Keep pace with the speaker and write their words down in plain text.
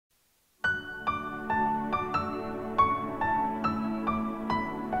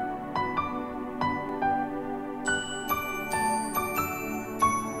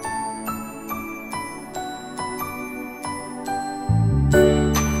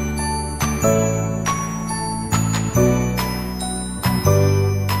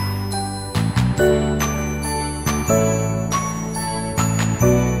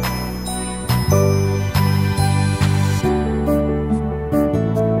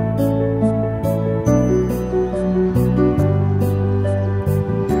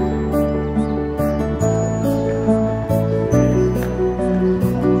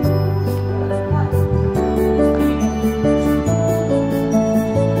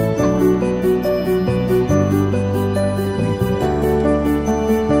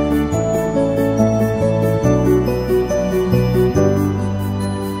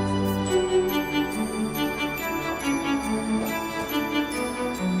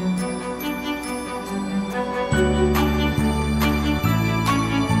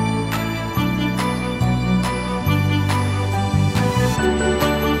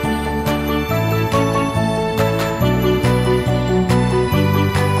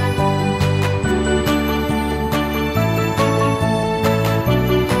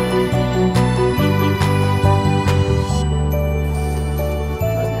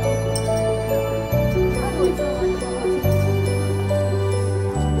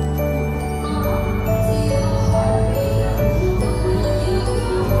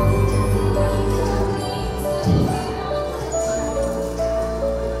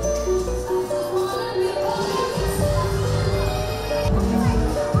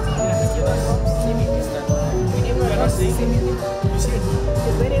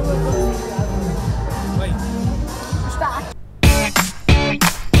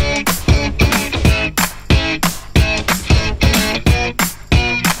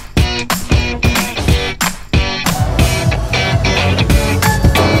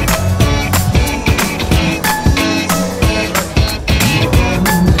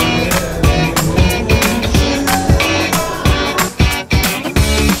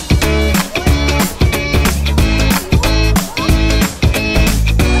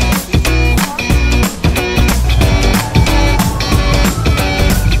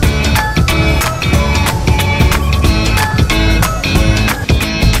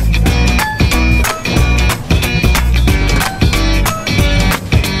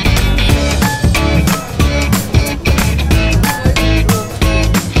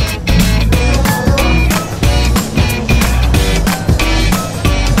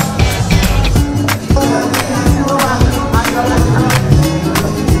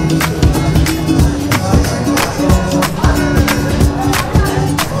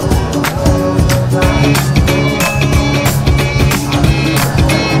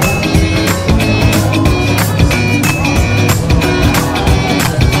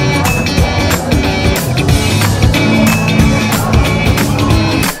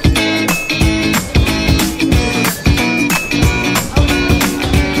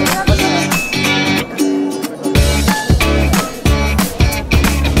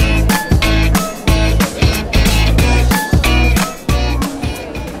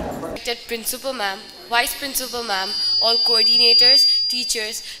Principal Ma'am, Vice Principal Ma'am, all coordinators,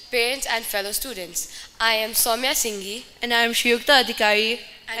 teachers, parents and fellow students. I am Soumya Singhi. And I am Shriyukta Adhikari,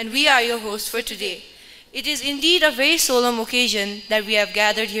 and we are your hosts for today. It is indeed a very solemn occasion that we have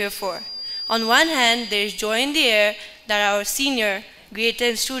gathered here for. On one hand, there is joy in the air that our senior grade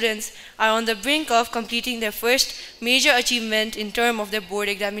 10 students are on the brink of completing their first major achievement in terms of their board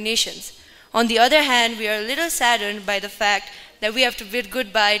examinations. On the other hand, we are a little saddened by the fact that we have to bid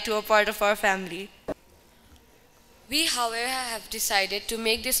goodbye to a part of our family. We, however, have decided to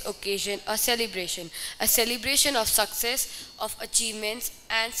make this occasion a celebration of success, of achievements,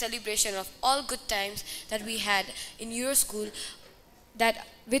 and celebration of all good times that we had in your school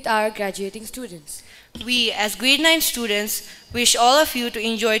with our graduating students. We, as grade 9 students, wish all of you to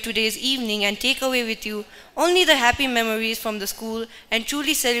enjoy today's evening and take away with you only the happy memories from the school and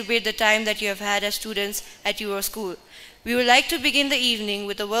truly celebrate the time that you have had as students at your school. We would like to begin the evening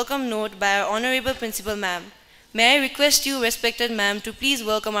with a welcome note by our Honorable Principal Ma'am. May I request you, respected ma'am, to please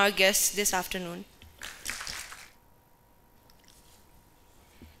welcome our guests this afternoon.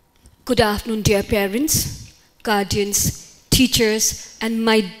 Good afternoon, dear parents, guardians, teachers, and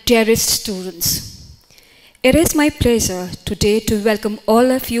my dearest students. It is my pleasure today to welcome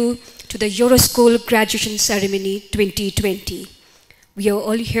all of you to the Euroschool Graduation Ceremony 2020. We are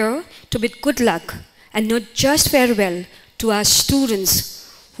all here to bid good luck and not just farewell to our students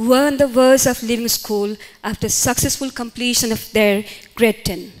who are on the verge of leaving school after successful completion of their grade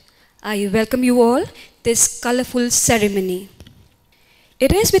 10. I welcome you all this colorful ceremony.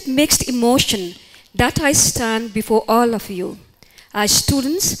 It is with mixed emotion that I stand before all of you. Our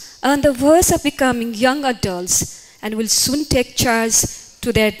students are on the verge of becoming young adults and will soon take charge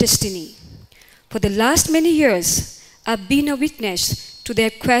to their destiny. For the last many years, I've been a witness to their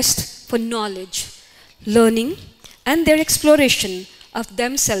quest for knowledge, learning, and their exploration of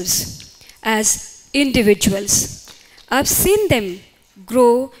themselves as individuals. I've seen them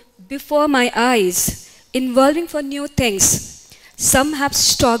grow before my eyes, evolving for new things. Some have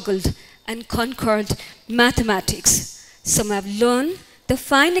struggled and conquered mathematics. Some have learned the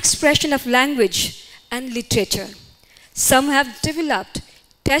fine expression of language and literature. Some have developed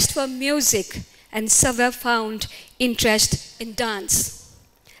taste for music, and some have found interest in dance.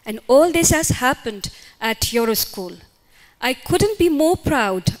 And all this has happened at Euroschool. I couldn't be more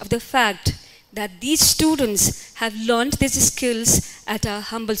proud of the fact that these students have learned these skills at our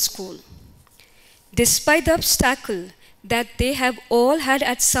humble school. Despite the obstacle that they have all had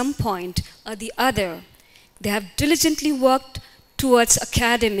at some point or the other, they have diligently worked towards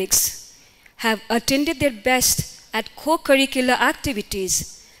academics, have attended their best at co-curricular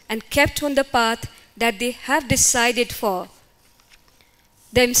activities, and kept on the path that they have decided for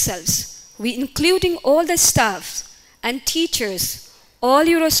themselves. We, including all the staff and teachers, all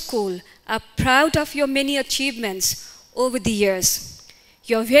Euroschool, are proud of your many achievements over the years.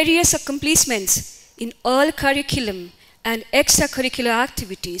 Your various accomplishments in all curriculum and extracurricular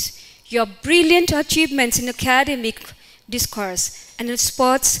activities, your brilliant achievements in academic discourse and in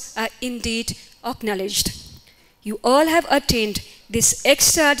sports are indeed acknowledged. You all have attained these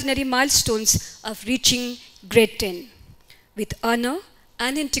extraordinary milestones of reaching grade 10, with honor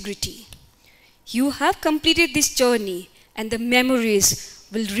and integrity. You have completed this journey, and the memories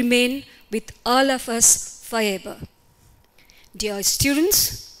will remain with all of us forever. Dear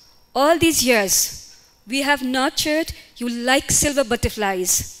students, all these years we have nurtured you like silver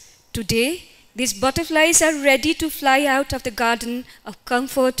butterflies. Today, these butterflies are ready to fly out of the garden of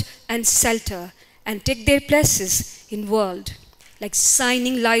comfort and shelter and take their places in the world like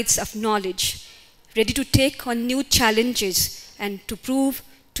shining lights of knowledge, ready to take on new challenges and to prove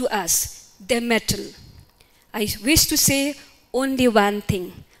to us their mettle. I wish to say only one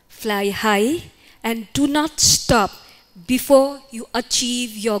thing: fly high and do not stop before you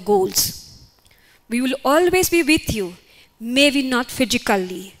achieve your goals. We will always be with you, maybe not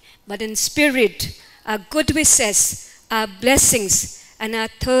physically, but in spirit. Our good wishes, our blessings, and our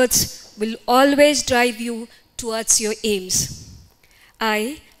thoughts will always drive you towards your aims.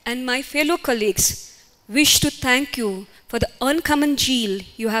 I and my fellow colleagues wish to thank you for the uncommon zeal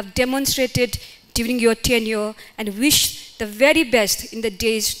you have demonstrated during your tenure and wish the very best in the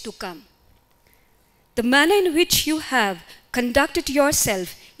days to come. The manner in which you have conducted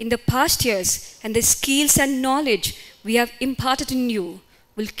yourself in the past years and the skills and knowledge we have imparted in you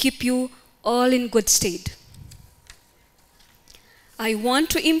will keep you all in good state. I want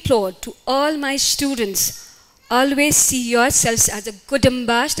to implore to all my students, always see yourselves as the good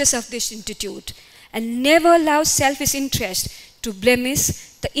ambassadors of this institute and never allow selfish interest to blemish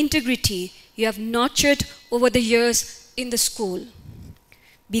the integrity you have nurtured over the years in the school.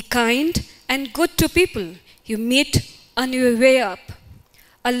 Be kind and good to people you meet on your way up.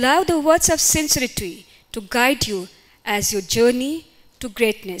 Allow the words of sincerity to guide you as your journey to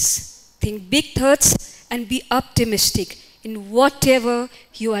greatness. Think big thoughts and be optimistic in whatever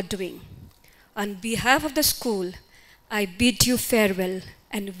you are doing. On behalf of the school, I bid you farewell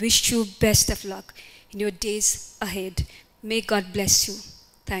and wish you best of luck in your days ahead. May God bless you.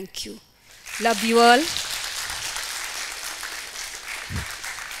 Thank you. Love you all.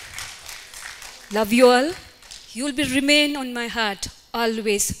 Love you all. You will remain on my heart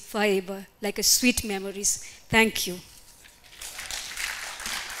always, forever, like a sweet memories. Thank you.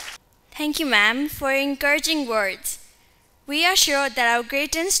 Thank you, ma'am, for encouraging words. We are sure that our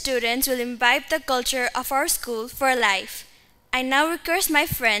grade 10 students will imbibe the culture of our school for life. I now request my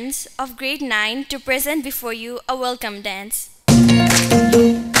friends of grade 9 to present before you a welcome dance.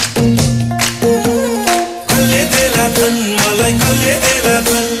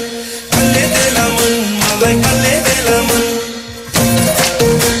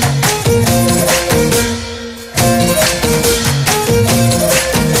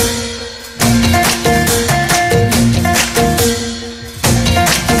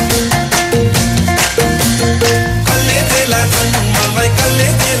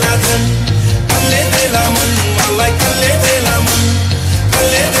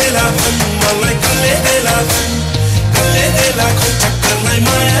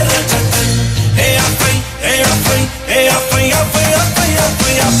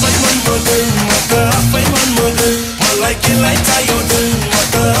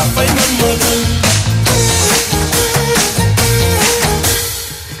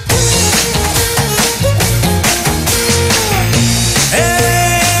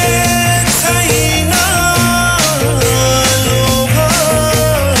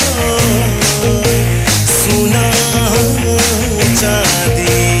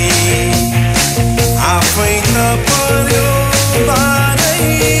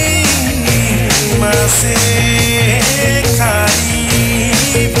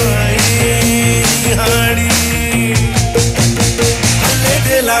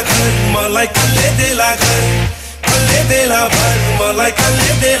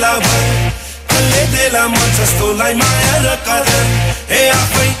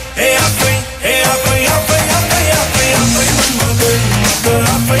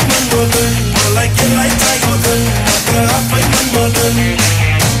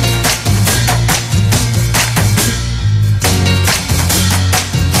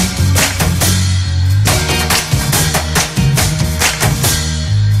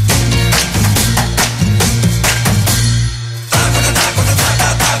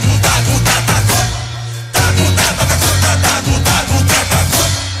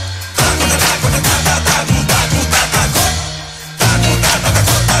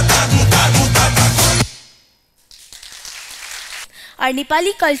 Our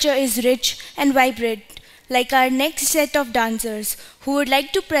Nepali culture is rich and vibrant, like our next set of dancers who would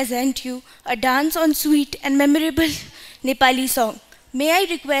like to present you a dance on sweet and memorable Nepali song. May I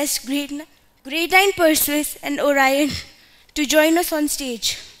request grade 9 Perseus and Orion to join us on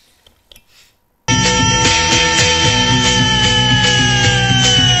stage.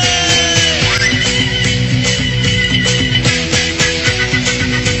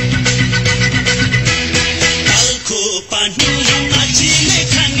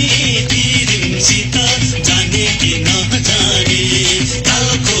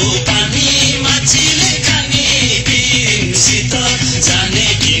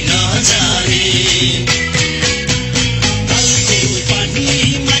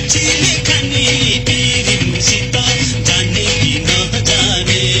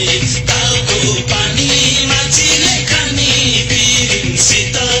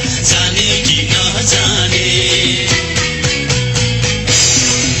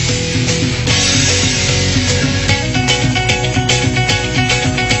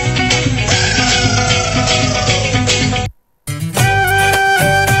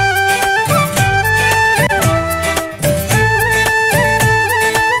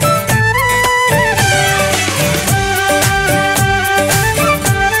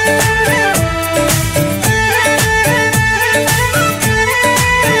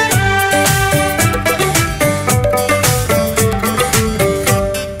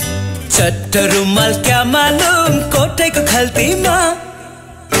 चट्ट रुमाल क्या मालूम कोठे को खलती माँ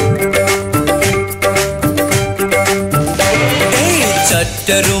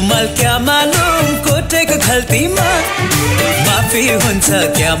चट्ट रुमाल क्या मालूम कोठे को खलती माँ माफी हुन्छ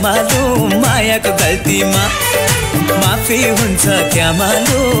क्या मालूम माया को गल्ती माँ माफी हुन्छ क्या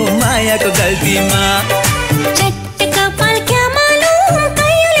मालूम माया को गल्ती माँ चट्ट कपाल क्या मालूम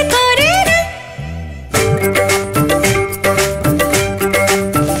कैले गरेर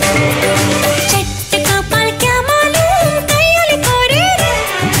चट्ट कपाल क्या मालूम कैले गरेर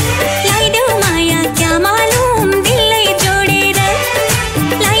लाइदेऊ माया क्या मालूम दिललाई जोडेर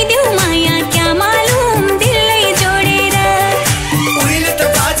लाइदेऊ माया क्या मालूम दिललाई जोडेर उहिले त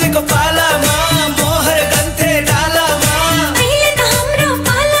बाजेको पालामा मोहर गन्थे डालामा अहिले त हाम्रो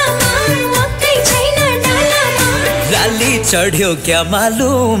पालामा मकै छैन डालामा लाली चढ्यो क्या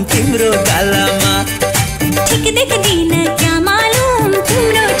मालूम तिम्रो गालामा ठिक देख्दिन क्या मालूम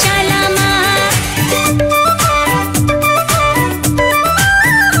तिम्रो चालामा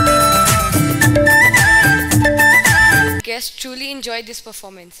Guests truly enjoyed this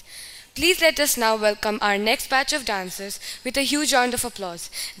performance. Please let us now welcome our next batch of dancers with a huge round of applause.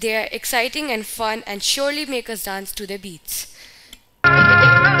 They are exciting and fun and surely make us dance to their beats.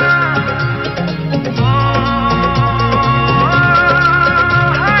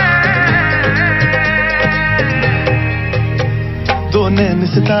 दो नैन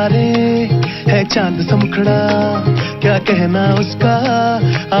सितारे है चांद सा मुखड़ा क्या कहना उसका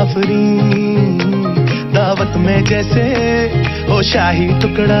आफरीन दावत में जैसे हो शाही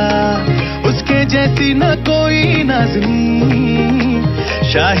टुकड़ा उसके जैसी न कोई नाज़नीन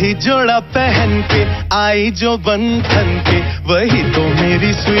शाही जोड़ा पहन के आई जो बंधन के वही तो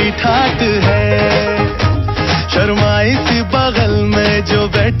मेरी स्वीट हार्ट है शर्माई सी बगल में जो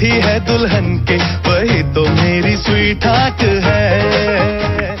बैठी है दुल्हन के वही तो मेरी स्वीट हार्ट है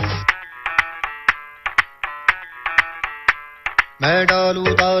मैं डालू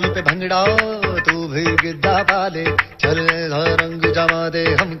ताल पे भंगड़ा तू भी गिद्दा पाले चले रंग जमा दे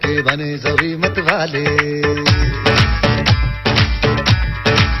हमके बने सभी मत वाले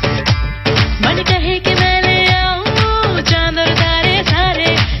मन कहे कि मैं ले आऊं चांद और तारे सारे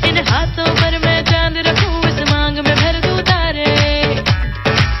इन हाथों पर मैं चांद रखूं इस मांग में भर दूं तारे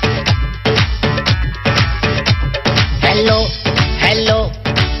हेलो हेलो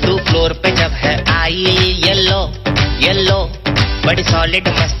तू फ्लोर पे जब है आई येलो येलो बड़ी सॉलिड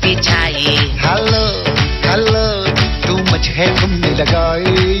मस्ती छाई हेलो हेलो तू मच है तुमने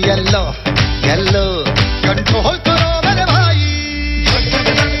लगाई येलो येलो कंट्रोल करो मेरे भाई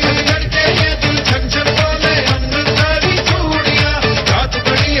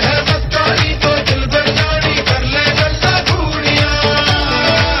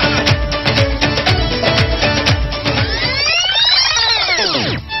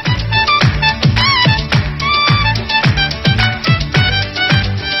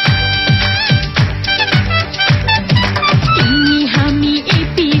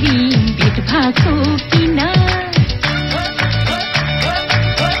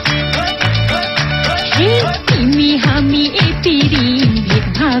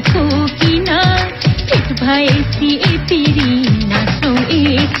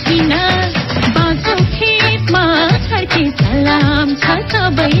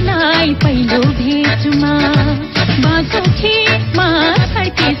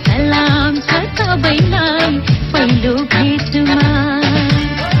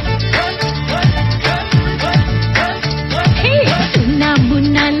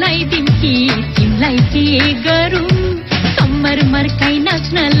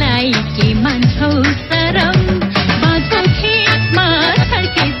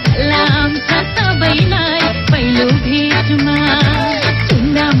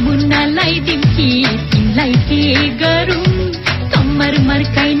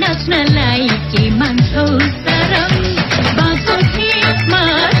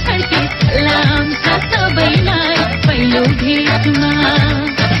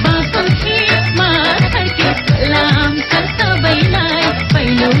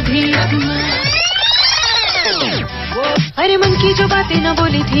अरे मन की जो बातें न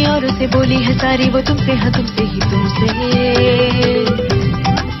बोली थी और उसे बोली है सारी वो तुमसे हाँ तुमसे ही तुमसे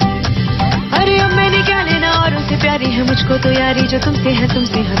अरे अब मैंने क्या लेना और उसे प्यारी है मुझको तो यारी जो तुमसे है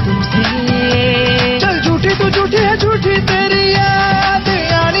तुमसे हाँ तुमसे चल झूठी तू झूठी है झूठी तेरी याद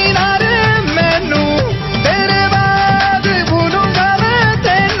आनी ना रे मैनू तेरे बाद भूलूंगा मैं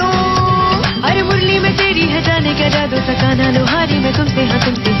तेनू अरे मुरली में तेरी है जाने क्या जादू सकाना लोहारी में तुमसे हाँ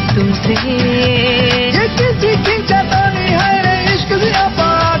तुमसे ही तुमसे ये किसी की चतानी है रे इश्क दिया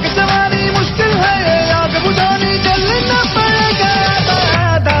पाक जवानी मुश्किल है आग बुझानी जलना पड़ेगा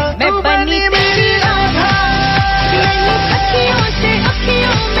दादा मैं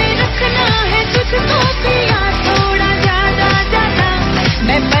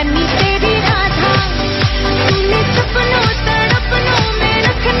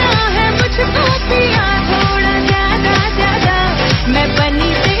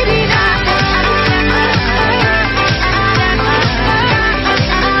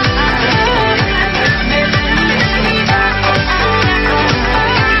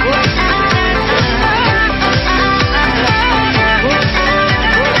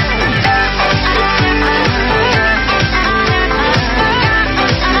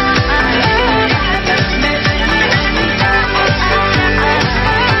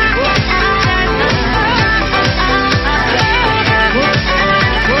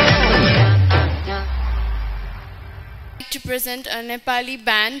represent a Nepali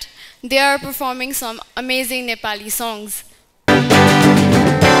band. They are performing some amazing Nepali songs.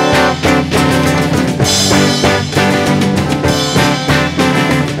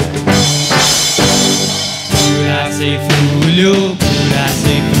 Purasai fulyo,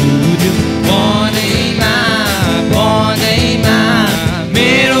 बनैमा बनैमा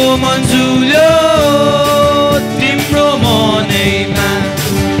मेरो मन झुल्यो तिम्रो मनैमा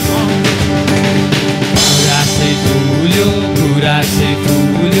गुराँसै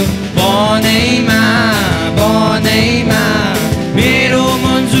फुल्यो बनैमा बनैमा मेरो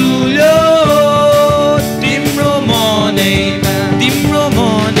मन झुल्यो तिम्रो मनैमा तिम्रो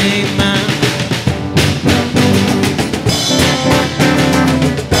मनैमा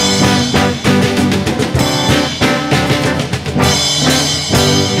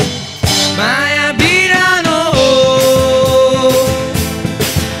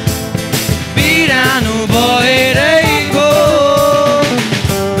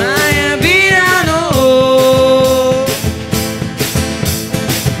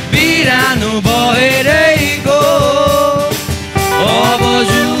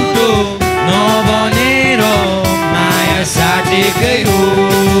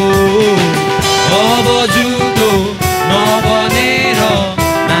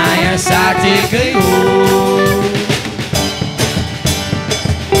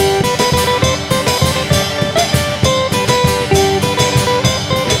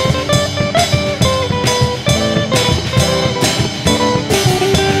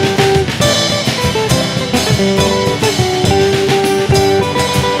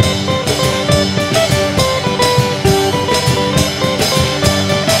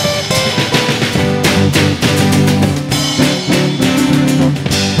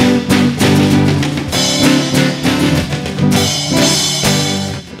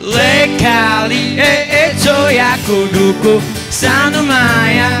डुको सानो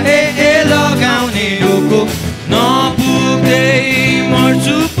माया लगाउने डुको नपुग्दै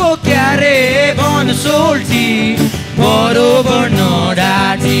मर्छु पो क्यारे भन सोल्टी बरोबर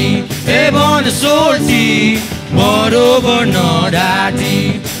नडाटी भन सोल्टी बरोबर नडाटी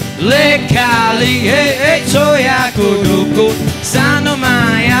लेखाली छोयाको डुको सानो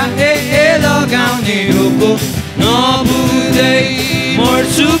माया लगाउने डुको नपुग्दै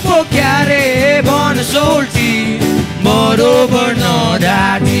मर्छु पो क्यारे भन सोल्टी बरोबर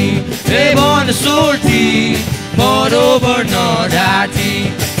नडाटी भन सोल्टी बरोबर नडाटी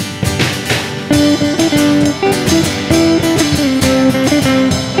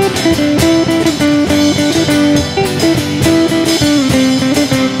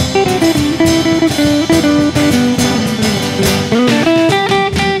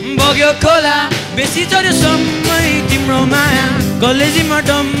बग्यो खोला बेसी चढ्यो समय तिम्रो माया कलेजीमा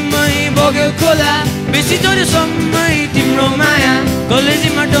डम्मै बग्यो खोला बेसी चढ्यो समय तिम्रो माया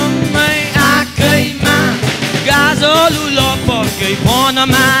कलेजीमा डम्मै आँखैमा गाजलु लपक्कै भन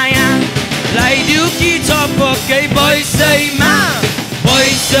माया लाइदिउ कि छपक्कै बैसैमा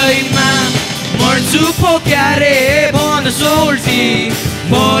बैसैमा मर्छु पो क्यारे भन सोल्टी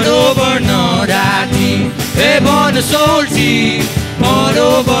बरोबर नडाटी भन सोल्टी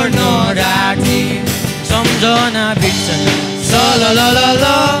बरोबर नडाटी सम्झना बिर्सन सललल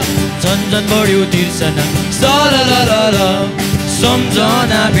झन्झन बढ्यो तिर्सना सललल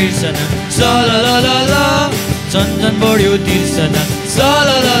सम्झना बिर्सन सललल झन्झन बढ्यो तिर्सना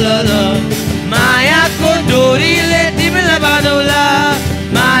सललल मायाको डोरीले तिमीलाई बाँधौला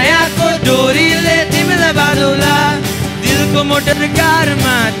मायाको डोरीले तिमीलाई बाँधौला दिलको मोटर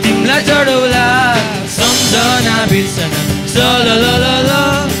कारमा तिमीलाई चढौला सम्झना बिर्सन सललल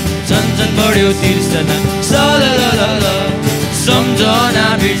झन्झन बढ्यो तिर्सना सललल सम्झना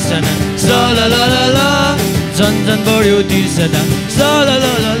बिर्सन सललल झन्झन बढ्यो तिर्सना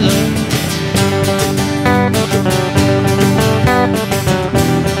सललल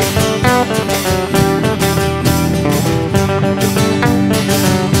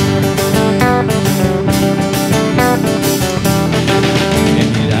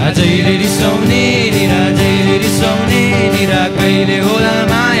निराजैले रिसाउने निरा कहिले होला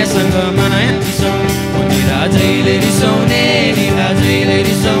मायासँग माया रिसाउने निराजैले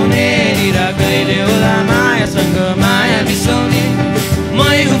रिसाउने निरा कहिले होला मायासँग माया रिसाउने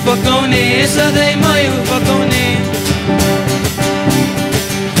मै हुँ पकाउने सधैँ मै हुँ पकाउने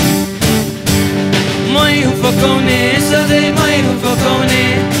मै हुँ पकाउने सधैँ मै हुँ पकाउने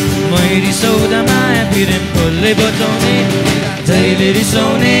मै रिसाउँदा माया प्रेम कसले बताउने जहिले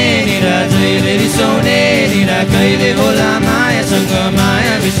रिसाउने निरा कहिले होला मायासँग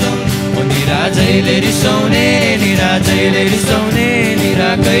माया बिसाउने निरा जहिले रिसाउने निरा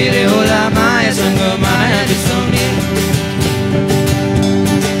कहिले होला मायासँग माया बिसाउने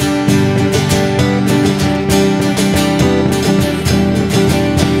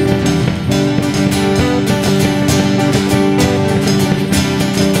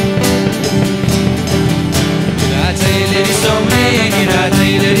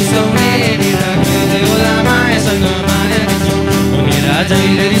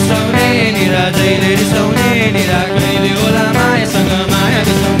जहिले रिसाउने निरा जहिले रिसाउने निरा कहिले होला मायासँग माया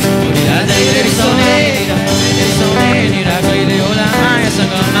बिसाउने निरा जहिले रिसाउने निरा कहिले होला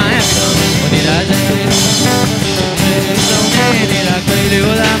मायासँग माया बिसाउने निरा जहिले रिसाउने निरा कहिले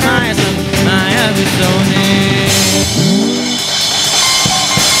होला मायासँग माया बिसाउने.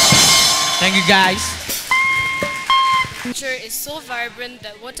 Thank you guys. Culture is so vibrant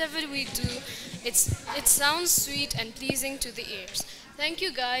that whatever we do, it sounds sweet and pleasing to the ears. Thank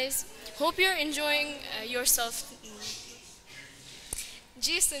you guys. Hope you're enjoying yourself.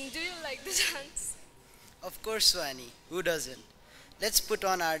 Jason, do you like the dance? Of course, Swani. Who doesn't? Let's put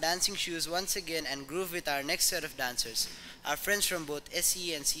on our dancing shoes once again and groove with our next set of dancers, our friends from both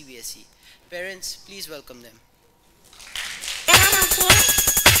SE and CBSE. Parents, please welcome them.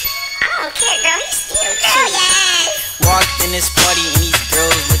 Okay, girl, you still girl, yes. Walked in this party and these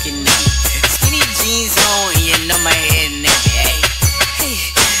girls looking at me. Skinny jeans on and you know my head naked. Hey,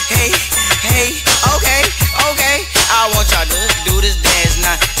 hey, hey, okay, okay. I want y'all to do this dance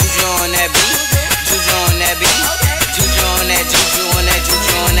now. Juju on that beat, juju on that beat, juju on that, juju on that,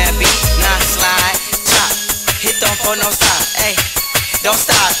 juju on that beat. Now slide, chop, hit don't for no stop, hey. Don't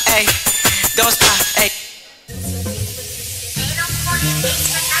stop, hey, don't stop, hey.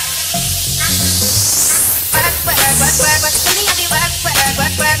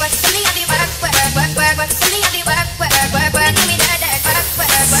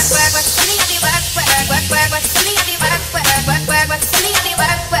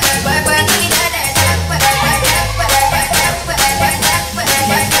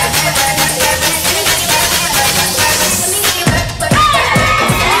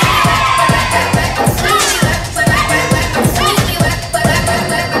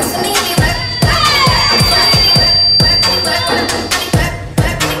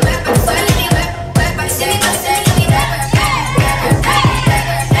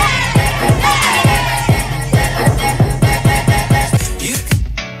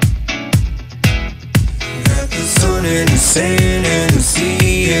 Sand and the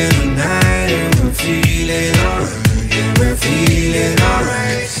sea and the night, and we're feeling alright, yeah, we're feeling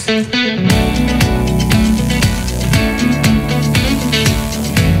alright.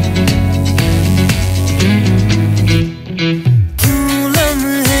 क्यों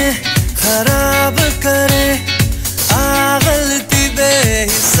लम्हे खराब करे, आ गलती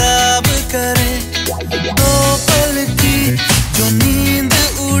बेहिसाब करे, दो पल की जो नींद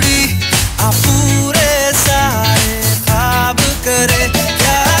उड़ी, आ पूरे सारे करे.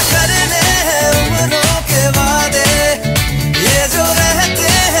 क्या करने हैं उम्रों के वादे, ये जो रहते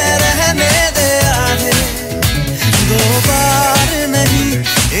हैं रहने दे आधे. दो बार नहीं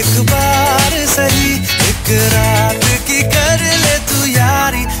एक बार सही, एक रात की कर ले तू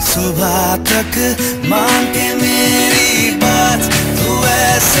यारी. सुबह तक मान के मेरी बात, तू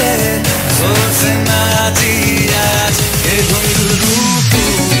ऐसे सोचना जी आज. ये घुंघरू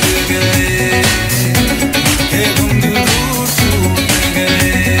टूट गए, ये घुंघरू.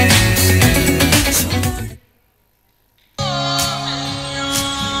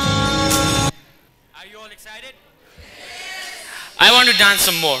 I want to dance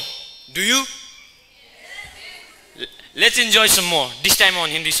some more. Do you? Let's enjoy some more, this time on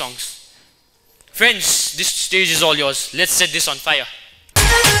Hindi songs. Friends, this stage is all yours. Let's set this on fire.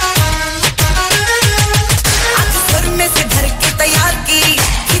 से भर के तैयार की,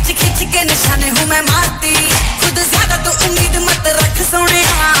 खिंच खिंच के निशाने हूँ मैं मारती. खुद ज्यादा तो उम्मीद मत रख सोने,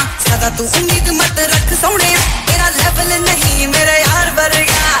 ज्यादा तो उम्मीद मत रख सोने. तेरा लेवल नहीं मेरे यार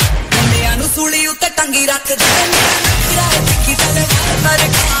वर्गा, मुंडिया नु सूली उते टंगी रख दे. मेरा नखरा है तिखी तलवार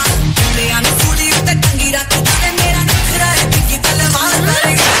वर्गा, मुंडिया नु सूली उते टंगी रख दे. मेरा नखरा है तिखी तलवार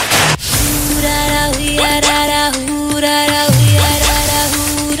वर्गा. हुरा रा हुया रा रा हुरा रा हुया रा रा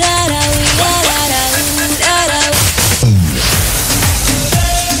हुरा रा हुया रा रा हुरा रा.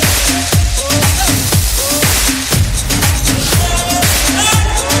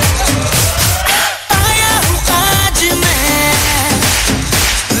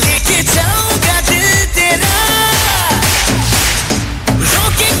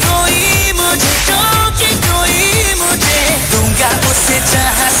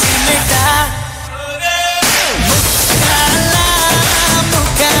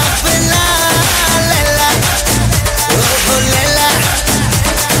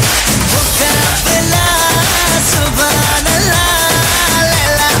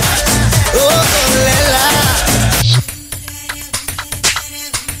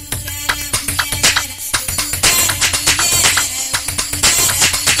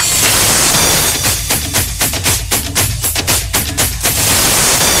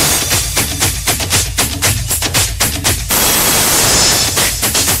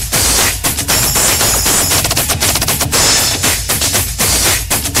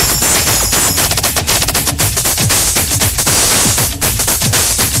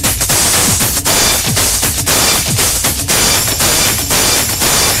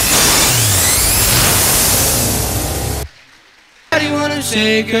 wanna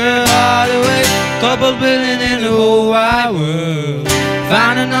take her heart away. Couple billion in the whole wide world.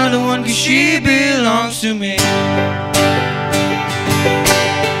 Find another one 'cause she belongs to me.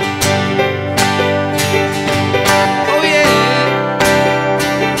 Oh yeah.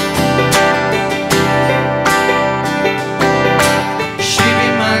 She be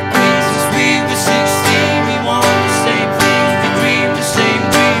my queen since we were 16. We want the same things, we dream the same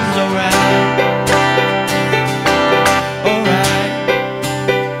dreams. Alright, alright.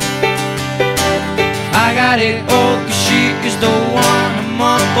 I got it all 'cause she is the one. Her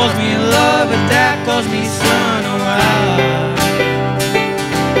mom calls me love, but dad calls me son. Alright,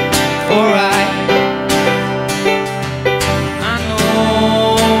 alright. I know,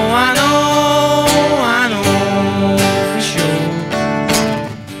 I know, I know for sure.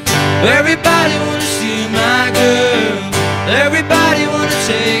 Everybody wanna see my girl. Everybody wanna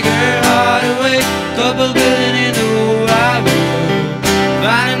take her heart away. Couple billion in the whole wide world.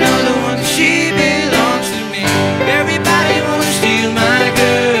 Find another one 'cause she belongs to me. Everybody wanna steal my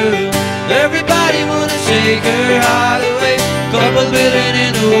girl. Everybody wanna take her heart away. Couple billion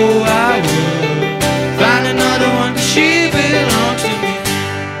in the whole wide world. Find another one 'cause she belongs to me.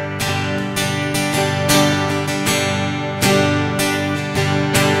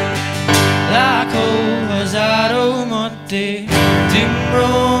 लाखौं हजारौं मध्ये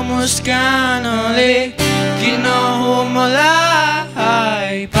तिम्रो मुस्कानले किन हो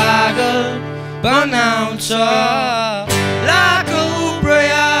मलाई पागल बनाउँछ. लाखौं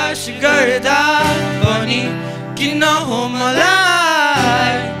प्रयास गर्दा पनि किन हो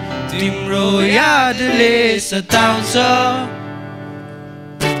मलाई तिम्रो यादले सताउँछ.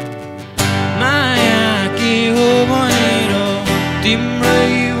 माया के हो भनेर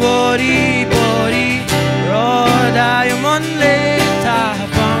तिम्रै वरिपरि रहँदा यो मनले थाहा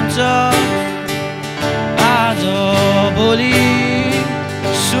पाउँछ. आज भोलि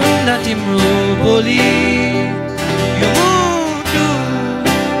सुन्दा तिम्रो बोली यो मुटु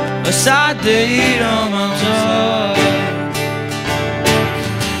असाध्यै रमाउँछ.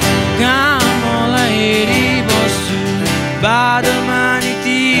 घामलाई हेरी बस्छु बादलमा नि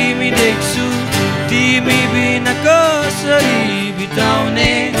तिमी देख्छु. तिमी बिना कसरी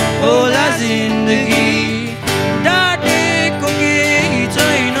बिताउने होला जिन्दगी. डाटेको केही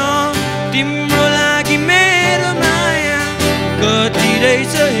छैन तिम्रो लागि मेरो माया. कति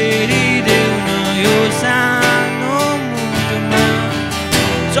रहेछ हेरिदेऊ न यो सानो मुटुमा.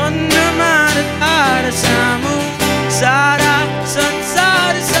 चन्द्रमा र तारा सामु सारा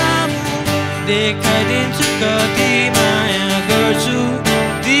संसार सामु देखाइदिन्छु कति माया गर्छु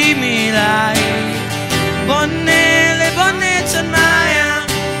तिमीलाई. भन्नेले भन्नेछन् माया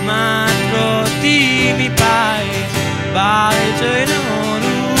मात्र तिमी पाए बारे छैन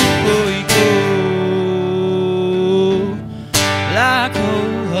अरू कोहीको. लाखौं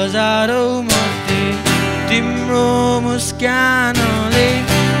हजारौं मध्ये तिम्रो मुस्कानले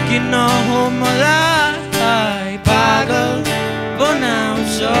किन हो मलाई पागल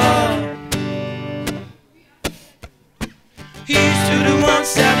बनाउँछ. Here's to the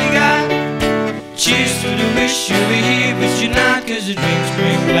ones that we got. Cheers to the wish you were here but you're not. 'Cause the drinks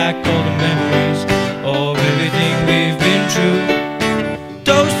bring back all the memories of everything we've been through.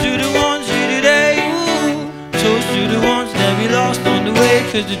 Toast to the ones here today. Ooh. Toast to the ones that we lost on the way.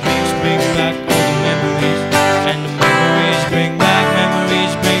 'Cause the drinks bring back all the memories. And the memories bring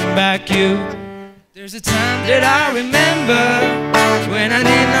back you. There's a time that I remember when I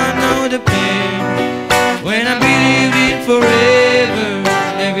did not know the pain. When I believed in forever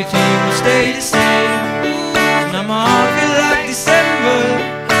everything will stay the same. Now my heart feel like December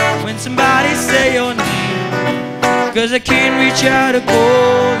when somebody say your name. 'Cause I can't reach out to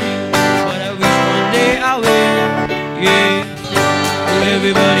call you, but I wish one day I will. Yeah, well,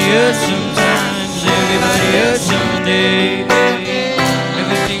 everybody hurts sometimes, everybody hurts someday.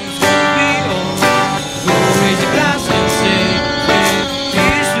 Everything's gonna be alright. Go raise a glass and say, yeah.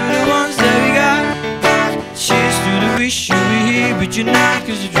 Here's to the ones that we got. Cheers to the wish you were here but you're not.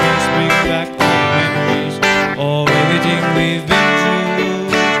 'Cause the drinks bring back all the memories of everything we've been through.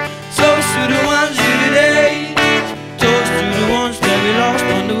 Toast to the ones here today. Toast to the ones that we lost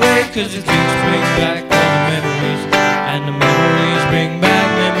on the way. 'Cause the drinks bring back all the memories. And the memories bring back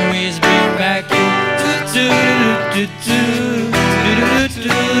you. Memories bring back you.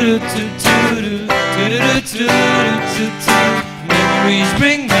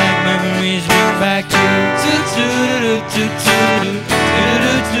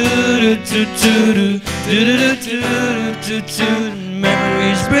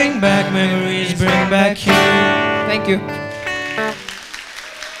 Memories bring back you. Thank you.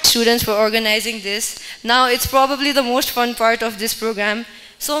 students for organizing this. Now it's probably the most fun part of this program.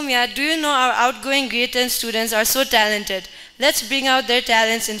 Somya, do you know our outgoing grade 10 students are so talented? Let's bring out their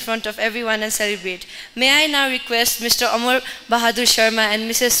talents in front of everyone and celebrate. May I now request Mr. Amar Bahadur Sharma and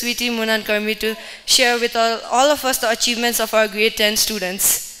Mrs. Sweetie Munan Karmi to share with all of us the achievements of our grade 10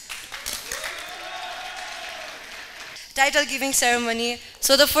 students. Title giving ceremony.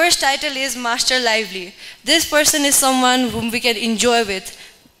 So the first title is Master Lively. This person is someone whom we can enjoy with.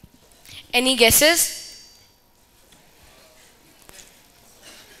 Any guesses?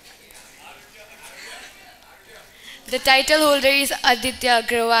 The title holder is Aditya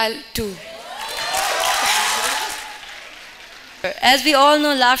Agrawal too. As we all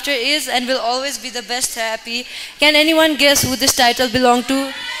know, laughter is and will always be the best therapy. Can anyone guess who this title belongs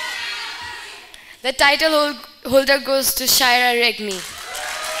to? The title holder goes to Shaira Regmi.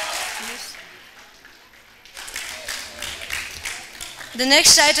 The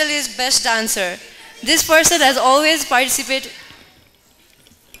next title is Best Dancer. This person has always participated.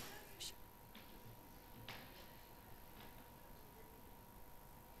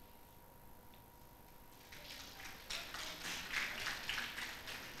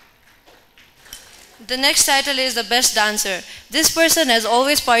 The next title is the Best Dancer. This person has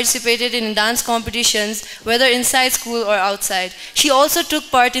always participated in dance competitions, whether inside school or outside. She also took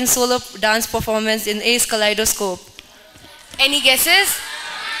part in solo dance performance in Ace Kaleidoscope. Any guesses?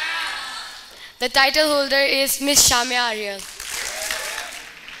 The title holder is Miss Shamya Ariel.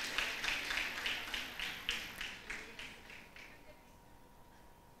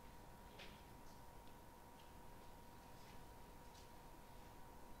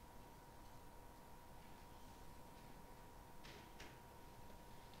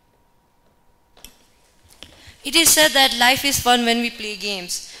 It is said that life is fun when we play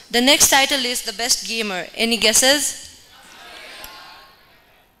games. The next title is the Best Gamer. Any guesses?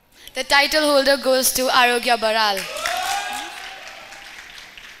 The title holder goes to Arogya Baral.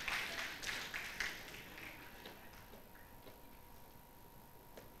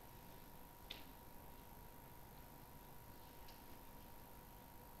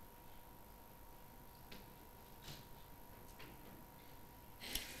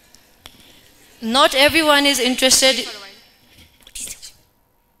 Not everyone is interested.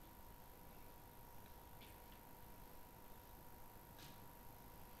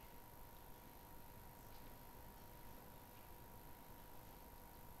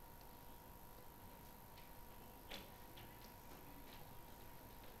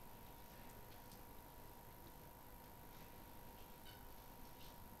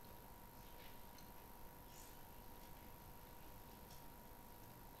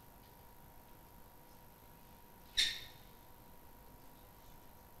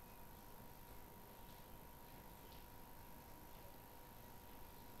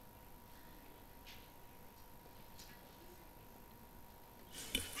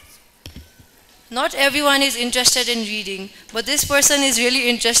 Not everyone is interested in reading, but this person is really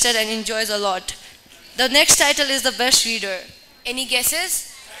interested and enjoys a lot. The next title is the Best Reader. Any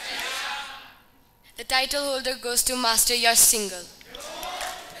guesses? The title holder goes to Master Yash Singhal.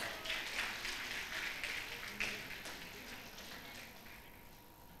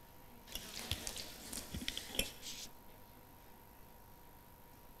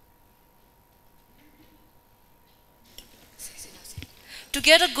 To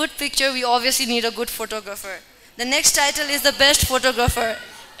get a good picture, we obviously need a good photographer. The next title is the Best Photographer.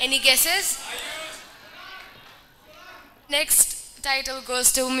 Any guesses? Next title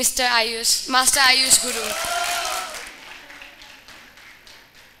goes to Mr. Ayush, Master Ayush Guru.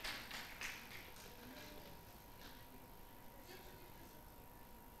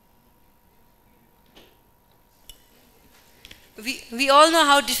 We all know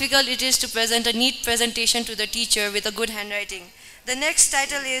how difficult it is to present a neat presentation to the teacher with a good handwriting. The next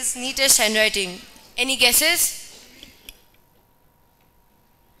title is Neatest Handwriting. Any guesses?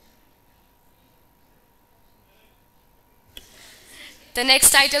 The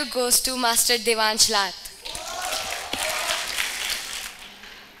next title goes to Master Devansh Lath.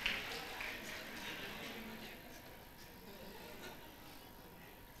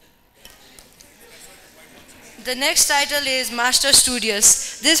 The next title is Master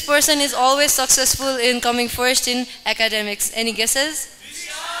Studious. This person is always successful in coming first in academics. Any guesses?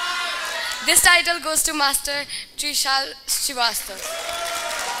 This title goes to Master Trishal Srivastav.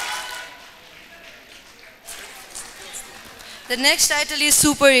 The next title is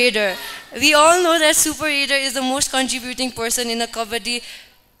Super Raider. We all know that Super Raider is the most contributing person in a Kabaddi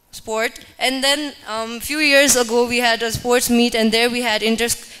sport. And then few years ago we had a sports meet, and there we had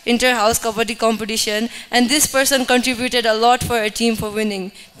inter-house kabaddi competition, and this person contributed a lot for our team for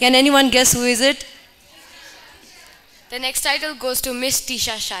winning. Can anyone guess who is it? The next title goes to Miss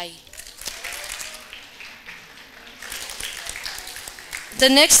Tisha Shai. The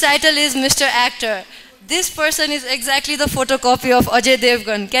next title is Mr. Actor. This person is exactly the photocopy of Ajay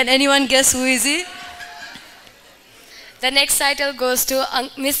Devgan. Can anyone guess who is he? The next title goes to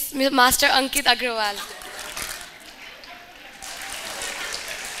Master Ankit Agrawal.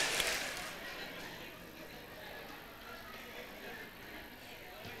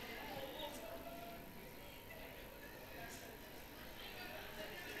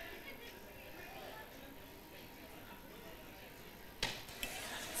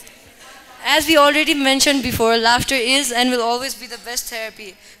 As we already mentioned before, laughter is and will always be the best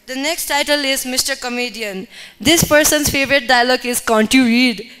therapy. The next title is Mr. Comedian. This person's favorite dialogue is "Can't you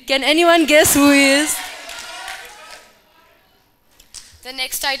read?" Can anyone guess who he is? The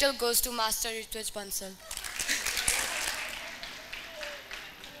next title goes to Master Ritwaj Bansal.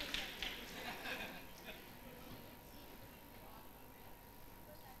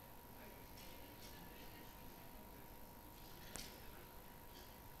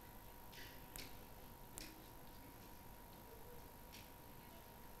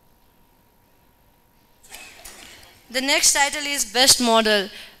 The next title is Best Model.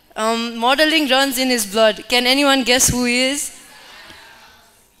 Modeling runs in his blood. Can anyone guess who he is?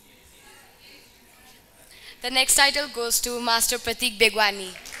 The next title goes to Master Pratik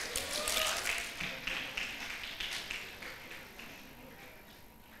Begwani.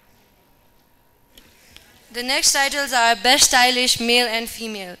 The next titles are Best Stylish Male and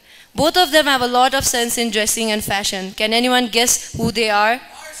Female. Both of them have a lot of sense in dressing and fashion. Can anyone guess who they are?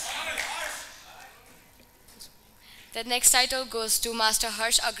 The next title goes to Master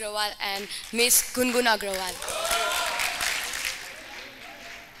Harsh Agrawal and Miss Gungun Agrawal.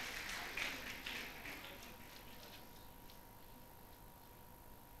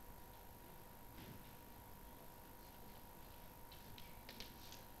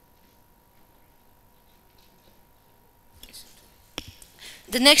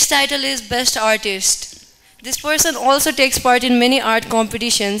 The next title is Best Artist. This person also takes part in many art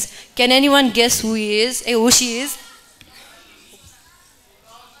competitions. Can anyone guess who he is? Who she is?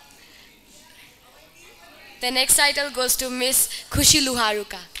 The next title goes to Miss Khushi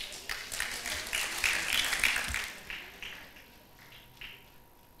Luharuka.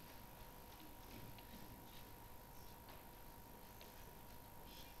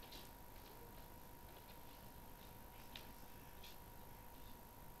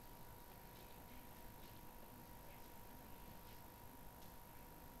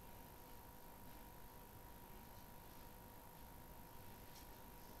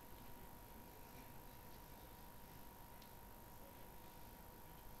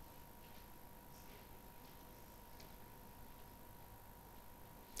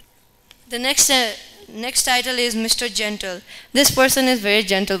 The next title is Mr. Gentle. This person is very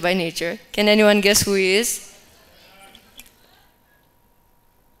gentle by nature. Can anyone guess who he is?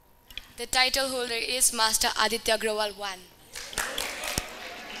 The title holder is Master Aditya Agrawal 1.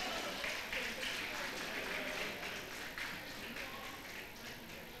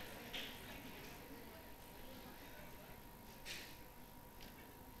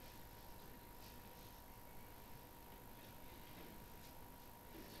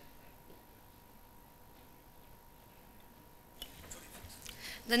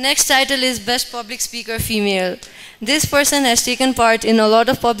 The next title is Best Public Speaker Female. This person has taken part in a lot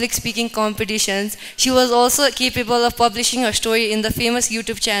of public speaking competitions. She was also capable of publishing her story in the famous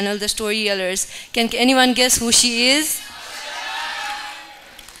YouTube channel, The Story Yellers. Can anyone guess who she is?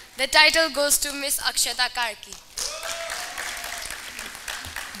 The title goes to Miss Akshata Karki.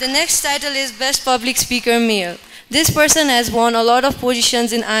 The next title is Best Public Speaker Male. This person has won a lot of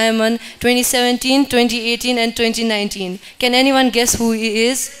positions in IMN 2017, 2018 and 2019. Can anyone guess who he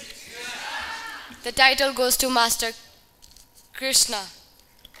is? The title goes to Master Krishna.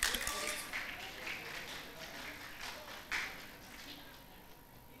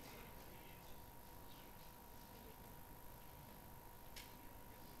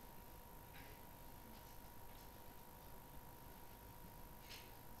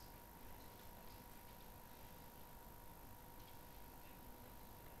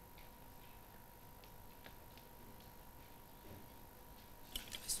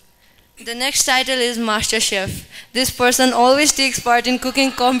 The next title is Master Chef. This person always takes part in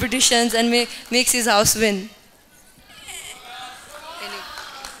cooking competitions and makes his house win.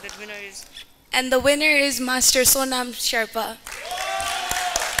 And the winner is Master Sonam Sherpa.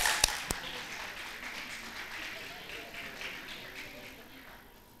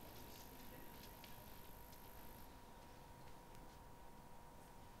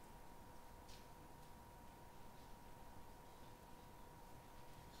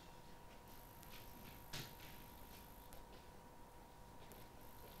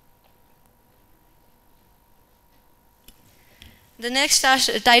 The next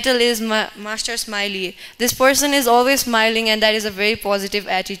title is Master Smiley. This person is always smiling and that is a very positive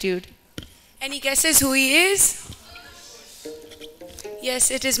attitude. Any guesses who he is?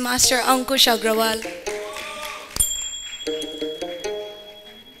 Yes, it is Master Ankush Agrawal.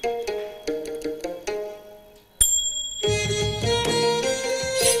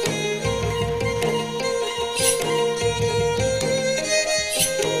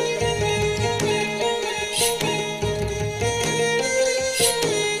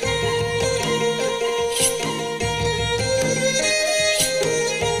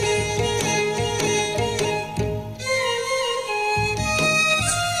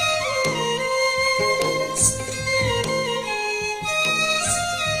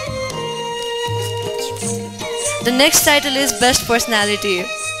 The next title is Best Personality.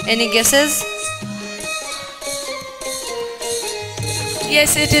 Any guesses?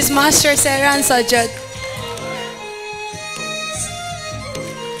 Yes, it is Master Sehran Sajjad.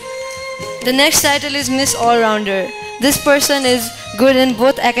 The next title is Miss All-Rounder. This person is good in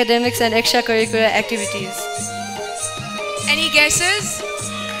both academics and extracurricular activities. Any guesses?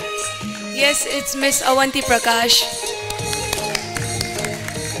 Yes, it's Miss Avanti Prakash.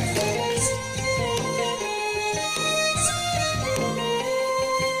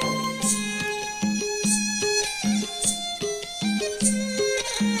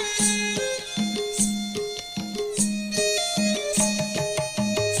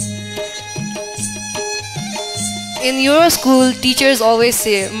 In Euro school, teachers always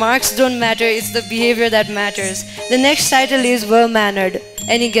say, marks don't matter, it's the behavior that matters. The next title is Well-Mannered.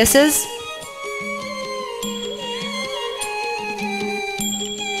 Any guesses?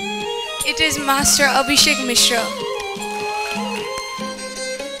 It is Master Abhishek Mishra.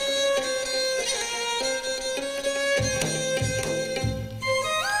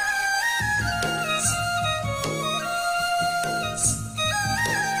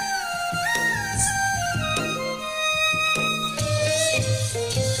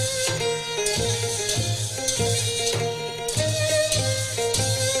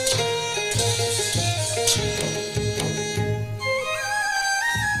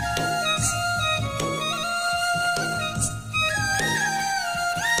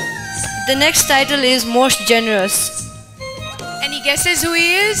 The next title is Most Generous. Any guesses who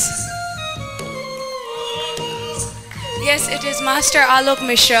he is? Yes, it is Master Alok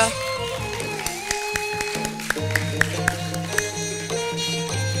Mishra.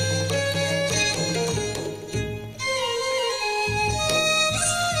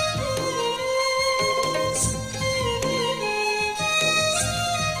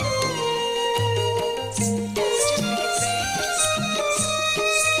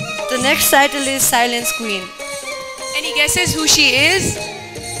 The next title is Silence Queen. Any guesses who she is?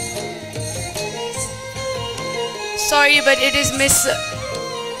 Sorry, but it is Miss...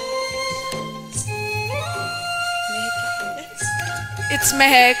 It's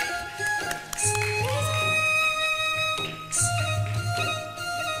Mehak.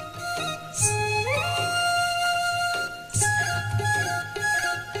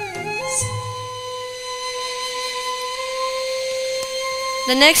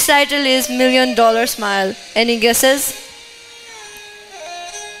 The next title is $1 Million Smile. Any guesses?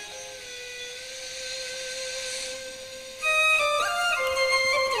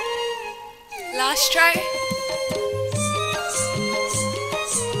 Last try.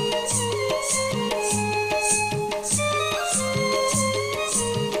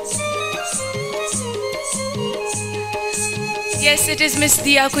 Yes, it is Miss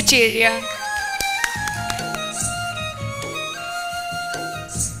Dia Kucheria.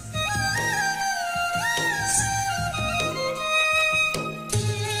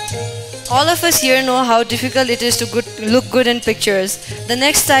 All of us here know how difficult it is to look good in pictures. The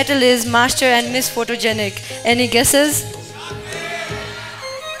next title is Master and Miss Photogenic. Any guesses?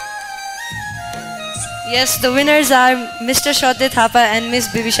 Yes, the winners are Mr. Shraddha Thapa and Miss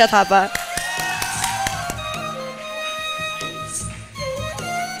Bibisha Thapa.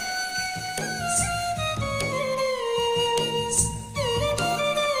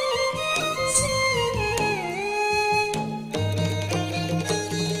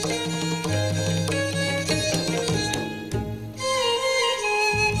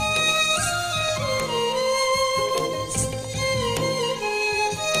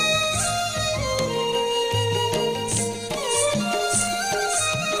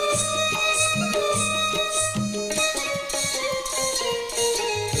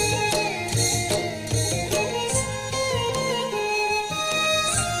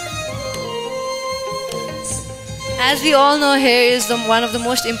 As we all know, hair is one of the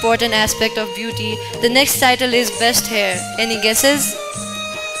most important aspect of beauty. The next title is Best Hair. Any guesses?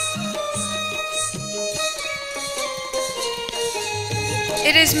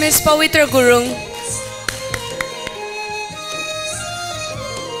 It is Miss Pawitra Gurung.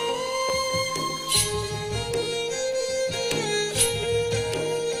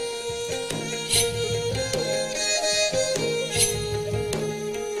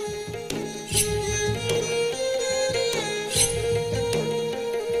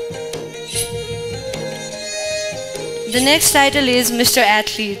 The next title is Mr.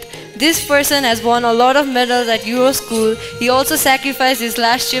 Athlete. This person has won a lot of medals at Euro School. He also sacrificed his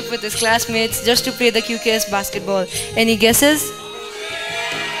last trip with his classmates just to play the QKS basketball. Any guesses?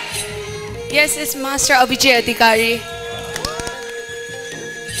 Yes, it's Master Abhijay Adhikari.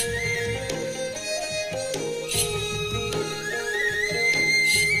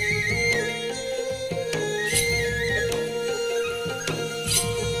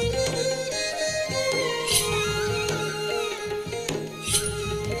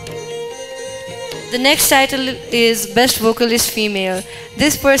 The next title is Best Vocalist Female.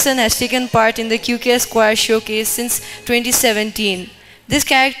 This person has taken part in the QKS Choir Showcase since 2017.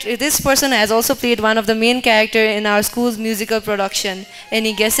 This person has also played one of the main characters in our school's musical production.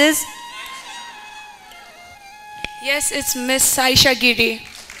 Any guesses? Yes, it's Miss Saisha Giri.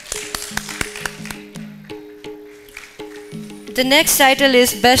 The next title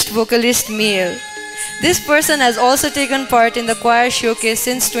is Best Vocalist Male. This person has also taken part in the choir showcase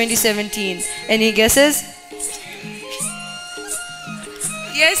since 2017. Any guesses?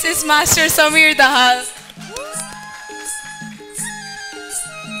 Yes, it's Master Samir Dahal.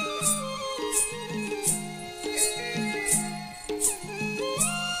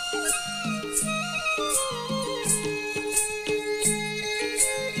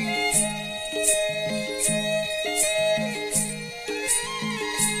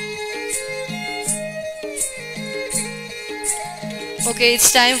 Okay,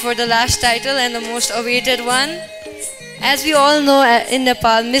 it's time for the last title and the most awaited one. As we all know, in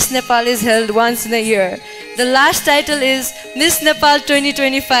Nepal, Miss Nepal is held once in a year. The last title is Miss Nepal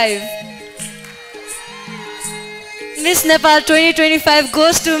 2025. Miss Nepal 2025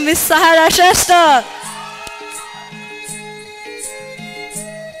 goes to Miss Sahara Shrestha.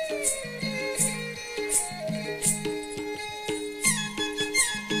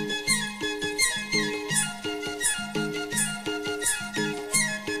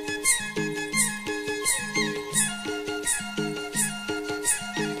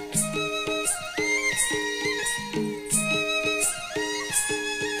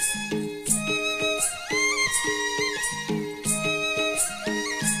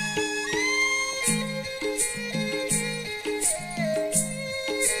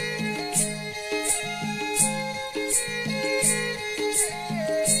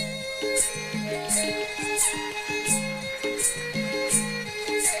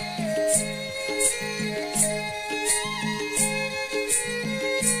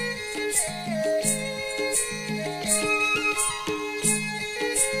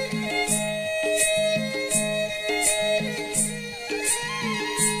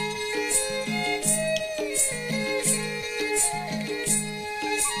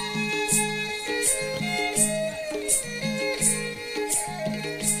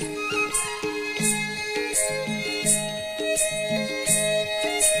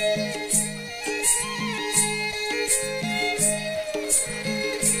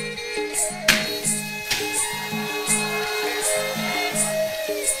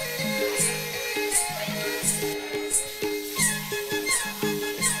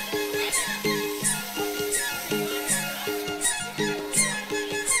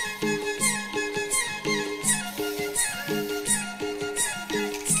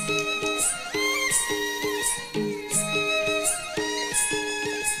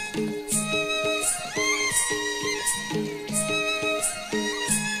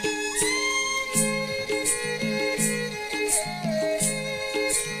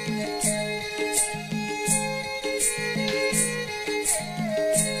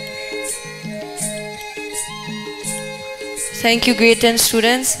 Thank you, grade 10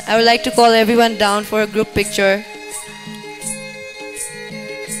 students. I would like to call everyone down for a group picture.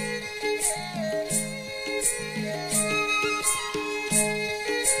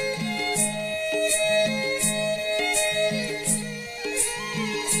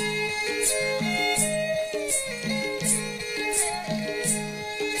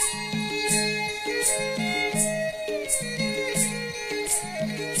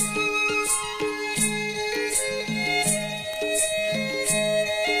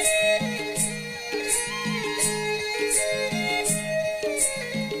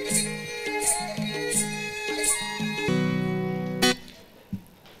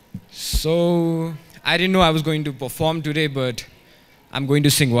 So, I didn't know I was going to perform today, but I'm going to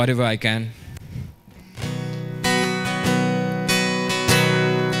sing whatever I can.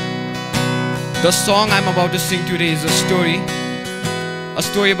 The song I'm about to sing today is a story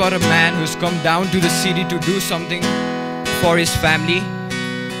about a man who's come down to the city to do something for his family,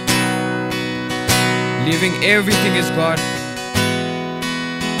 leaving everything he's got.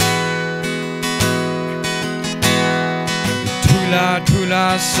 ठुला ठुला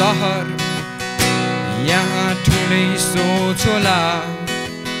सहर यहाँ ठुलै सोच होला,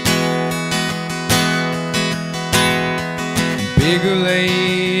 बेग्लै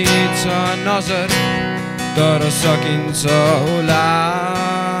छ नजर तर सकिन्छ होला,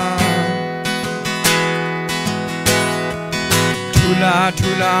 ठुला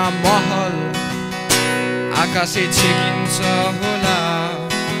ठुला महल आकाशै छेकिन्छ होला,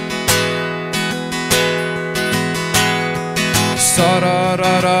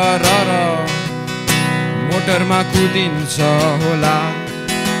 सररररर मोटरमा कुदिन्छ होला,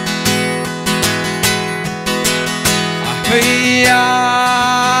 हैया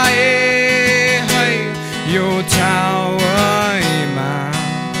ए है यो ठाउँमा,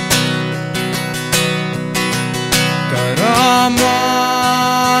 तर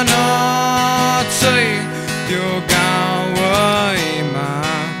मन चाहिँ त्यो गाउँमा,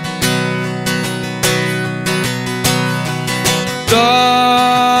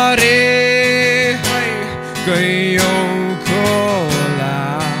 तरे है कैयौँ खोला,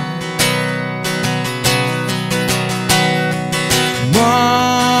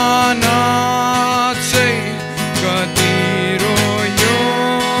 मन चाहिँ कति रोयो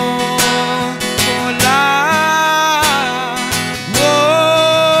होला, वो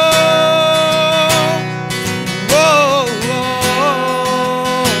वो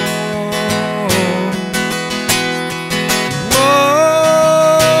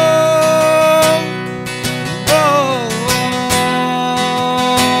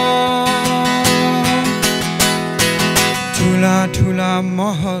ठुला ठुला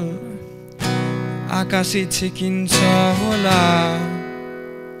महल आकाशै छेकिन्छ होला,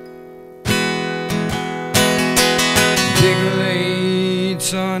 बेग्लै छ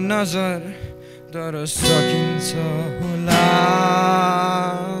नजर तर सकिन्छ होला.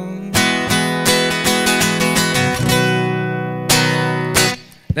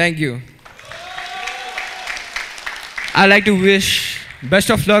 Thank you. I'd like to wish best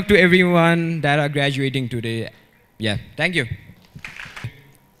of luck to everyone that are graduating today. Yeah, thank you.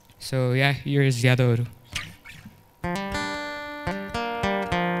 So yeah, here's Yadoru.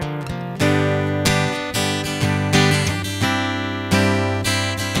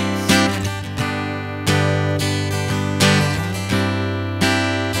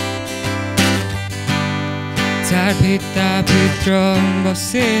 चार भित्ताभित्र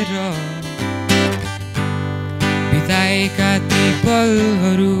बसेर बिताएका ती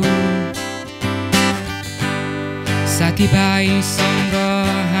पलहरू, साथीभाइसँग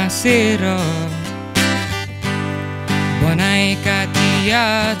हाँसेर बनाएका ती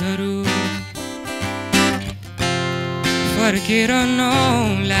यादहरू, फर्केर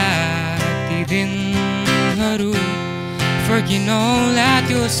नआउला ती दिनहरू, फर्किनौला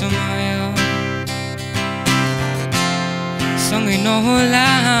त्यो समय, सँगै नहोला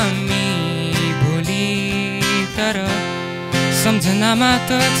हामी भोलि, तर सम्झनामा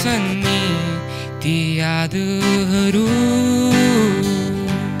त छन् नि ती यादहरू.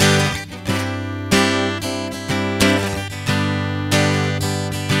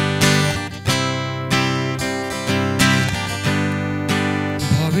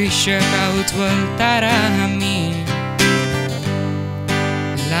 भविष्यका उज्जवल तारा हामी,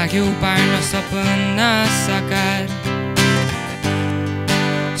 लाग्यौ पार्न सपना साकार,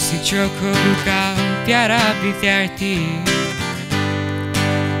 शिक्षकहरूका प्यारा विद्यार्थी,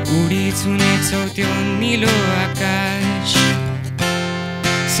 उडी छुनेछौ त्यो निलो आकाश,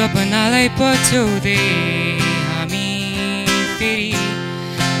 सपनालाई पछ्याउँदै हामी फेरि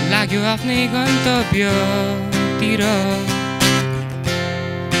लाग्यो आफ्नै गन्तव्यतिर,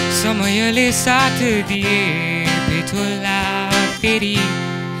 समयले साथ दिए भेट होला फेरि,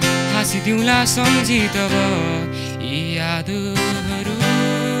 हाँसिदिउँला सम्झी तब यी यादहरू.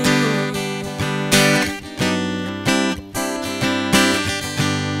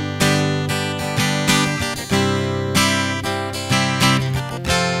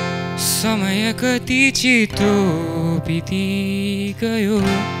 समय कति छिटो बितिगयो,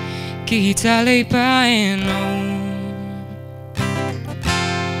 केही चालै पाएनौ,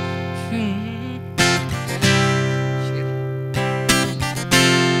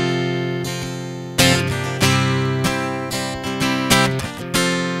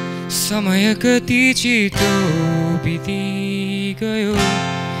 समय कति छिटो बितिगयो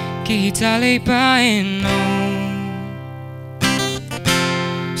केही चालै पाएनौ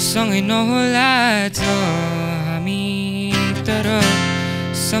सँगै नहोला त हामी तर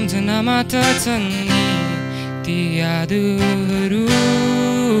सम्झनामा त छन् नि ती यादहरू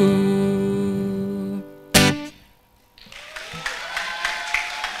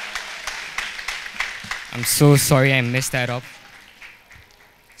I'm so sorry I messed that up.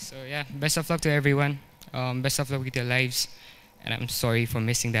 So yeah, best of luck to everyone. Best of luck with your lives. And I'm sorry for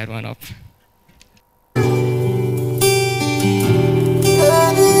messing that one up.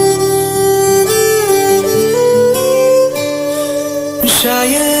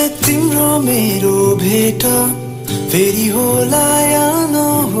 शायद तिम्रो मेरो भेट फेरि होला या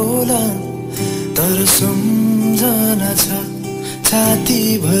नहोला तर सम्झना छ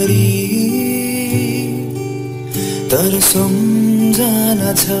छातीभरि तर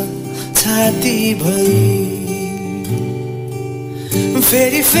सम्झना छ छातीभरि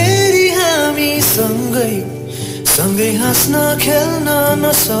फेरि फेरि हामी सँगै सँगै हाँस्न खेल्न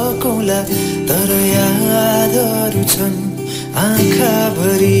नसकौँला तर यादहरू छन्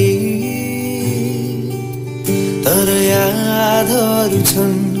आँखाभरि तर यादहरू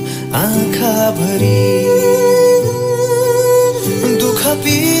छन् आँखाभरि दुःख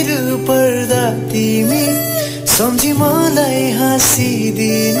पीर पर्दा तिमी सम्झी मलाई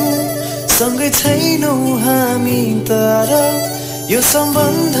हाँसिदिनु सँगै छैनौ हामी तर यो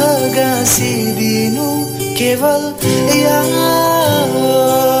सम्बन्ध गाँसिदिनु केवल यादहरू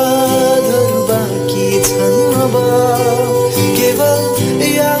बाँकी छन् अब केवल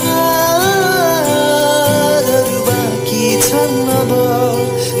यादहरू बाँकी छन् अब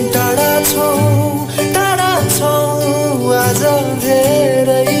टाढा छौँ आज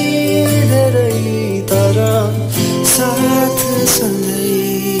धेरै धेरै तर साथ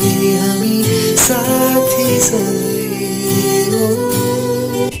सधैँ हामी साथी सधैँ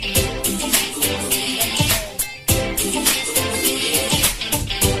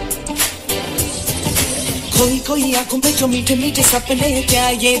कोई कोई आंखों में जो मीठे मीठे सपने क्या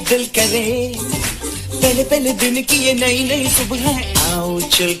ये दिल करे पहले पहले दिन की ये नई नई सुबह आओ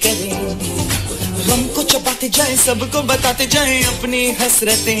चल करे हमको चबाते जाए सबको बताते जाए अपनी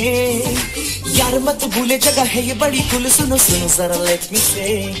हसरतें यार मत भूले जगह है ये बड़ी कुल सुनो सुनो जरा लेट मी से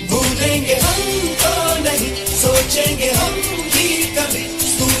भूलेंगे हम तो नहीं सोचेंगे हम भी कभी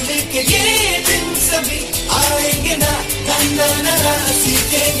स्कूल के ये दिन सभी आएंगे ना ना ना ना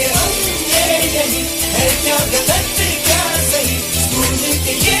सीखेंगे हम ये यही है क्या गलत क्या सही स्कूल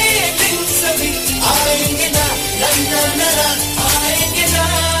के ये दिन सभी आएंगे ना ना ना ना आएंगे ना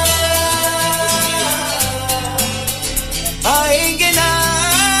आएंगे ना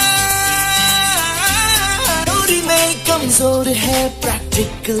दूरी में कमजोर है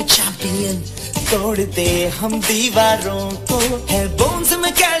प्रैक्टिकल चैंपियन तोड़ दे हम दीवारों को है बोन्स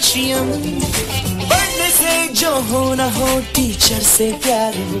में कैल्शियम पढ़ने से जो हो ना हो टीचर से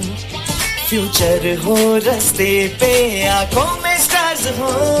प्यार हो फ्यूचर हो रास्ते पे आंखों में स्टार्स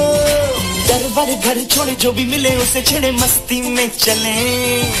हो घर बार घर छोड़े जो भी मिले उसे छेड़े मस्ती में चले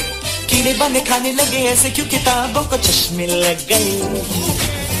कीड़े बने खाने लगे ऐसे क्यों किताबों को चश्मे लग गए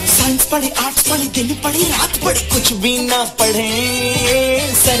साइंस पढ़े आर्ट्स पढ़े दिन पढ़े रात पढ़े कुछ भी ना पढ़े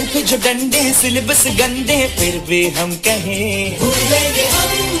सर पे जो डंडे सिलेबस गंदे फिर भी हम कहें भूलेंगे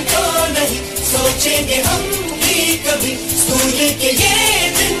हम तो नहीं सोचेंगे हम भी कभी स्कूल के ये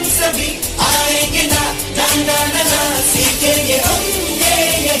दिन सभी आएंगे ना ना ना ना ना सीखेंगे हम ये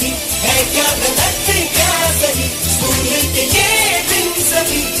यही है क्या गलत क्या सही स्कूल के ये दिन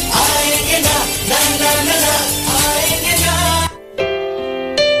सभी आएंगे ना ना ना ना ना आएंगे ना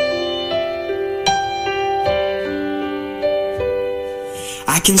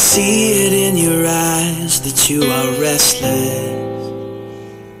I can see it in your eyes that you are restless.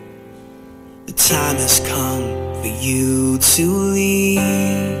 The time has come for you to leave.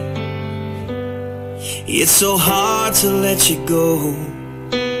 It's so hard to let you go,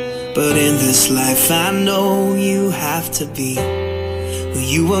 but in this life I know you have to be who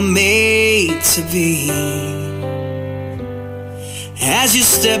you were made to be. As you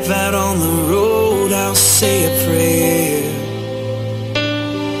step out on the road, I'll say a prayer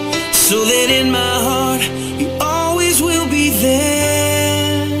so that in my heart you always will be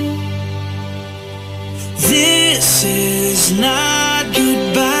there. This is not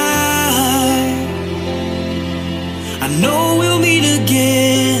goodbye. I know we'll meet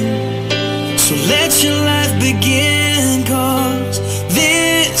again, so let your life begin, 'cause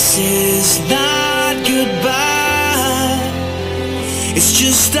this is not goodbye. It's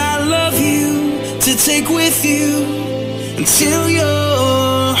just I love you to take with you until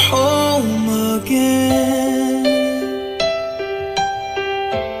you're home.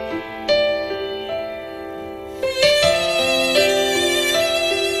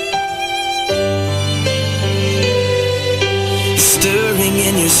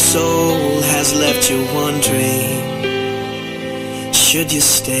 soul has left you wondering, should you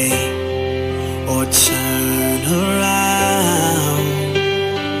stay or turn around?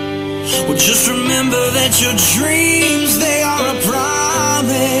 Well, just remember that your dreams, they are a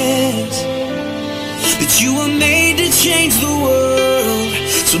promise, that you were made to change the world.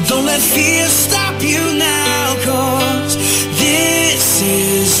 So don't let fear stop you now, 'cause this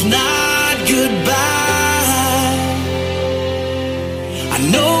is not goodbye. I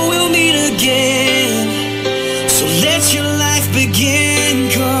know we'll meet again, so let your life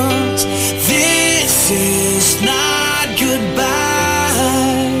begin, 'cause this is not goodbye.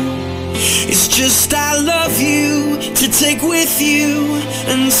 It's just I love you to take with you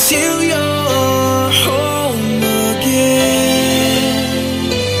until you're home again.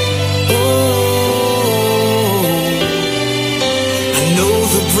 Oh, I know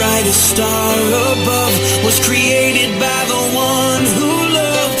the brightest star above was created by the one who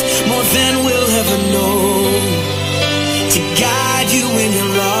loved more than we'll ever know, to guide you when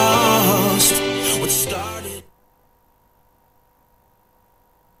you're lost. What started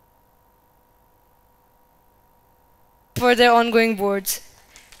for their ongoing boards.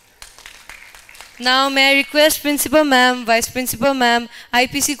 Now may I request Principal Ma'am, Vice Principal Ma'am,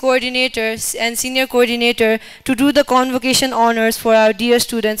 IPC Coordinator and Senior Coordinator to do the convocation honors for our dear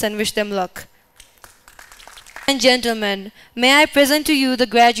students and wish them luck. And gentlemen, may I present to you the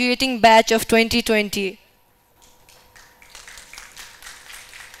graduating batch of 2020.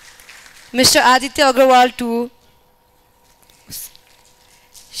 Mr. Aditya Agrawal to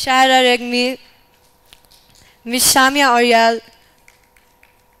Shaira Regmi, Ms. Shamia Aryal,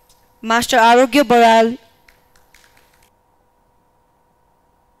 Master Arogya Baral,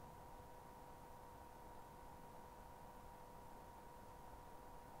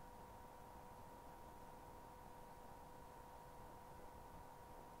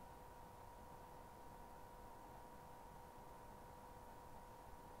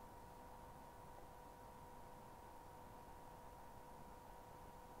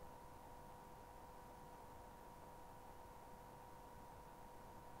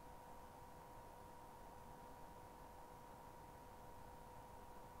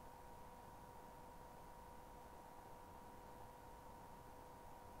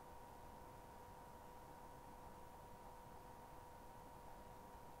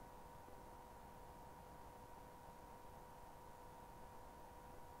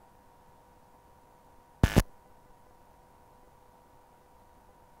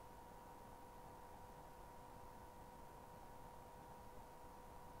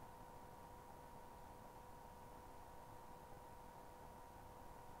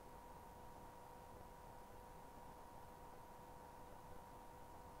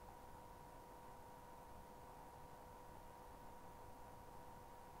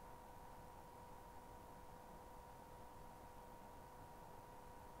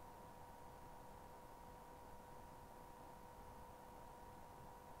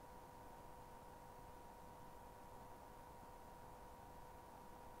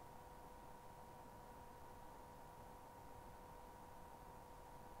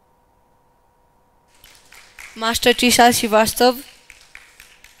 Master Trisha Srivastav,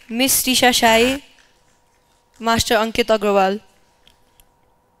 Miss Trisha Shai, Master Ankit Agrawal.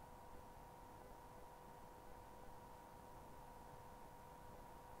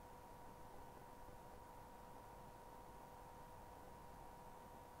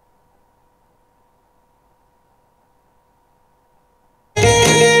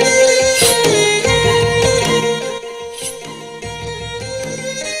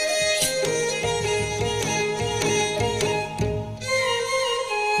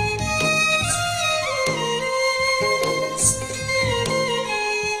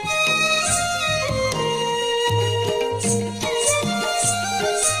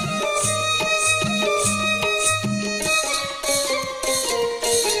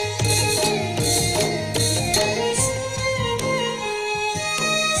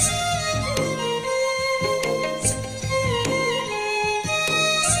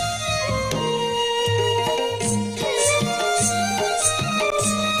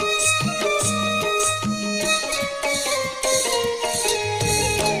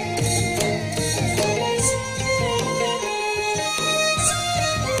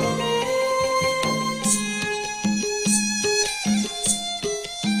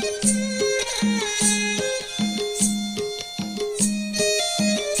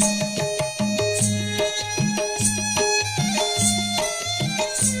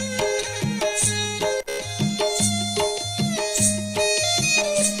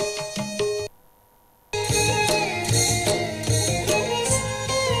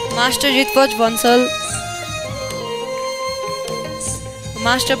 Master Ritwaj Bansal,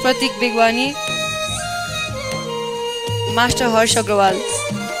 Master Pratik Bigwani, Master Harsh Agrawal.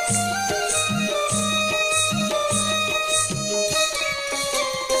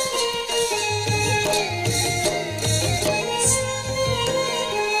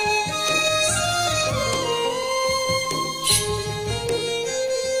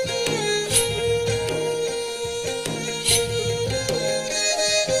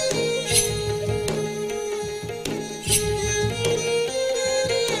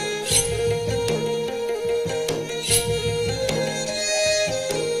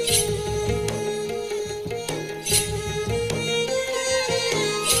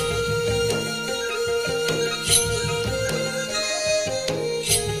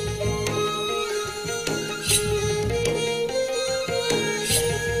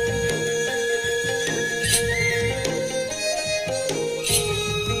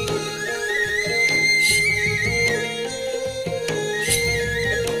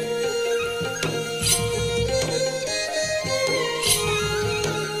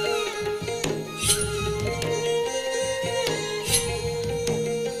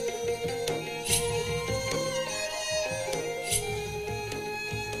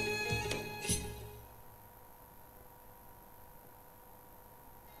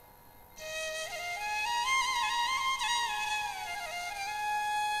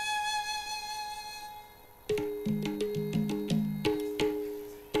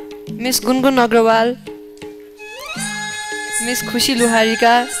 Miss Gungun Agrawal, Miss Khushi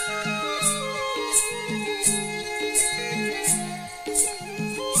Luharika,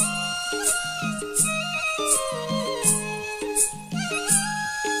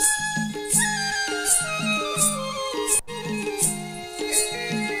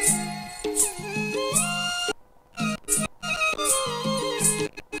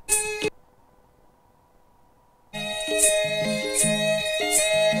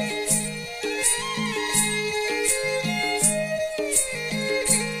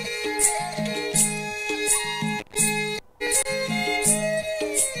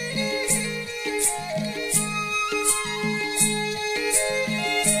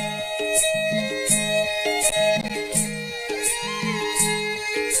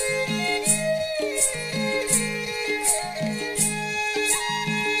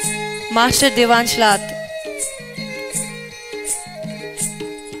 Master Devansh Lath,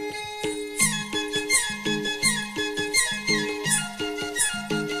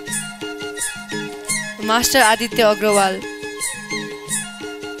 Master Aditya Agrawal,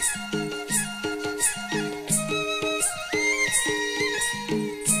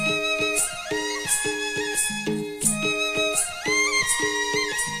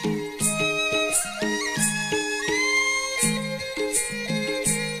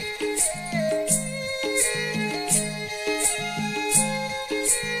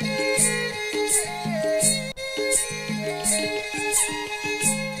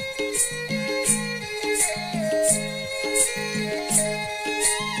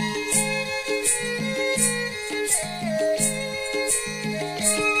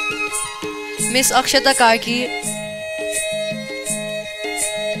 Miss Akshata Karki,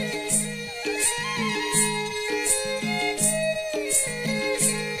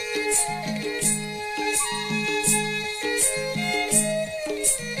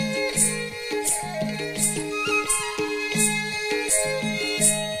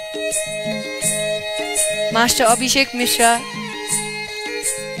 Master Abhishek Mishra,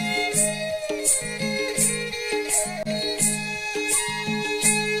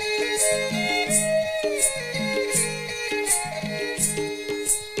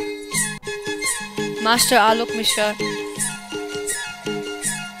 Master Alok Mishra,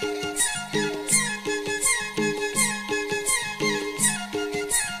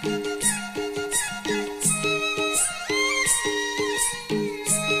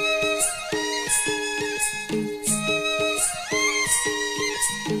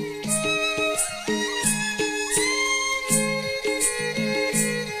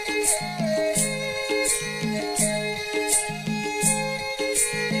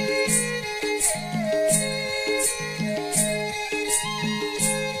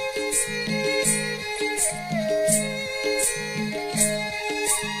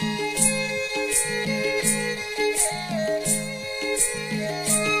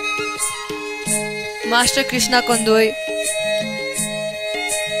 Master Krishna Kondoi,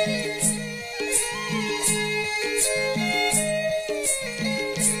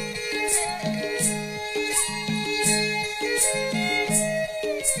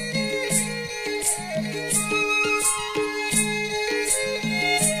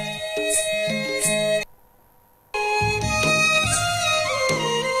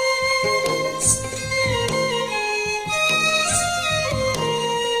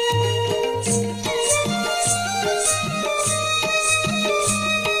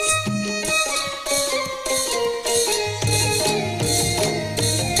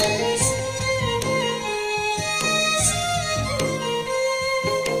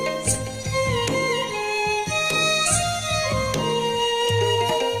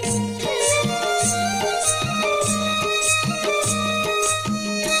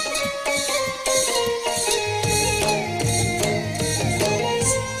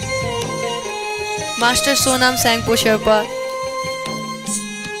 Master Sonam Sangpo Sherpa.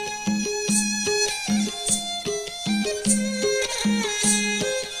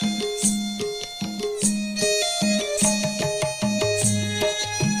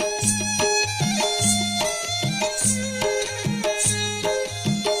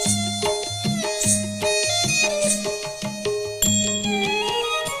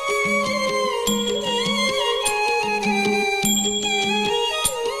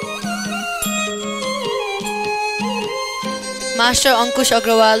 Master Ankush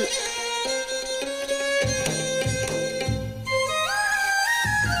Agrawal.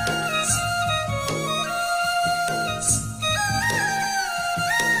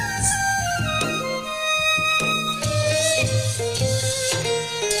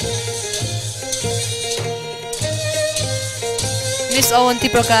 Miss Avanti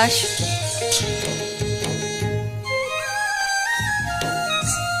Prakash.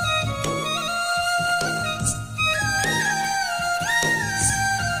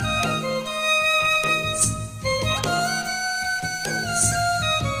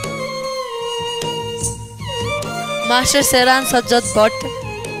 Master Seran Sajjad Bhatt.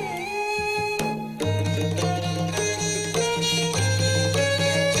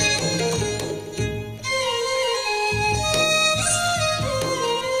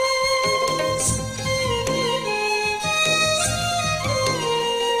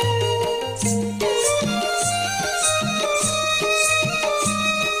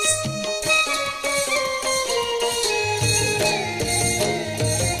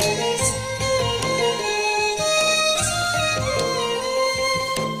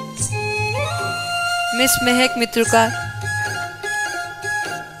 Miss Mehak Mitruka.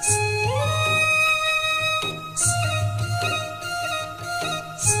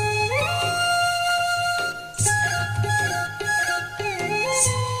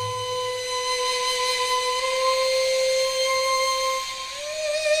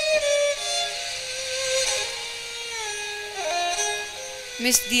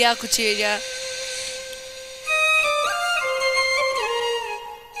 Miss Dia Kucheria.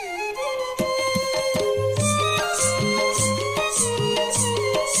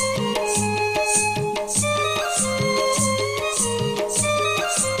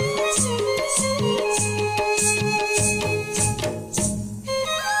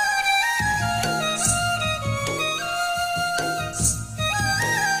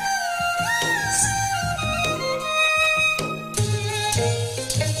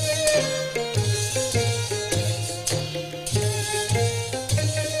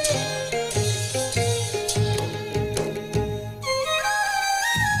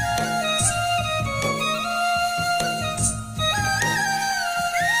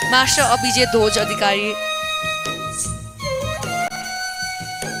 Master Abhijit Doj Adhikari.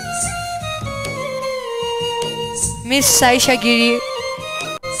 Miss Saisha Giri.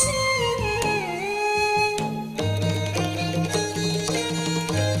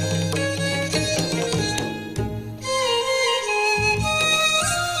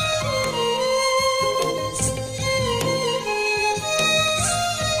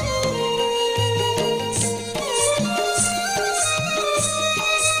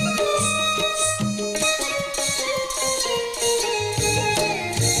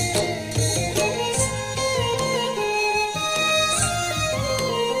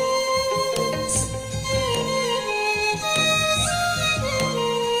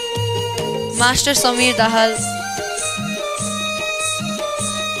 Master Samir Dahal.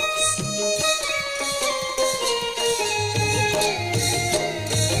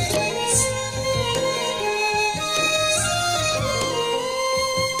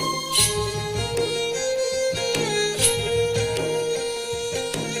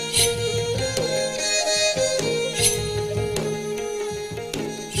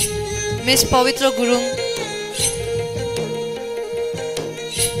 Miss Pavitra Gurung.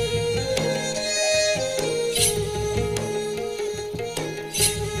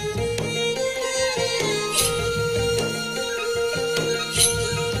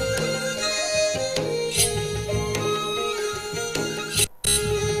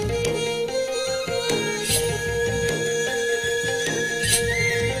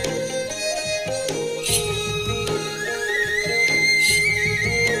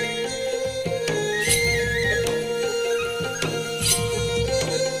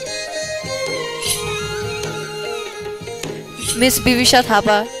 Miss Bivisha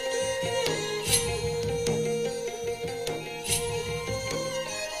Thapa.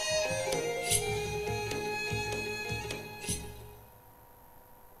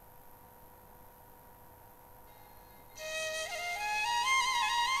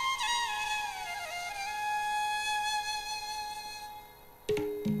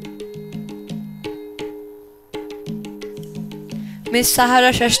 Miss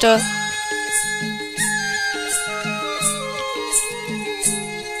Sahara Shashta,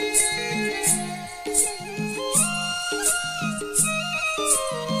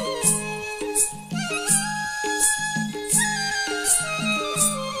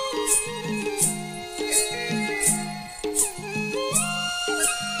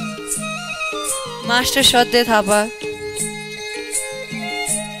 Master Shraddha Thapa,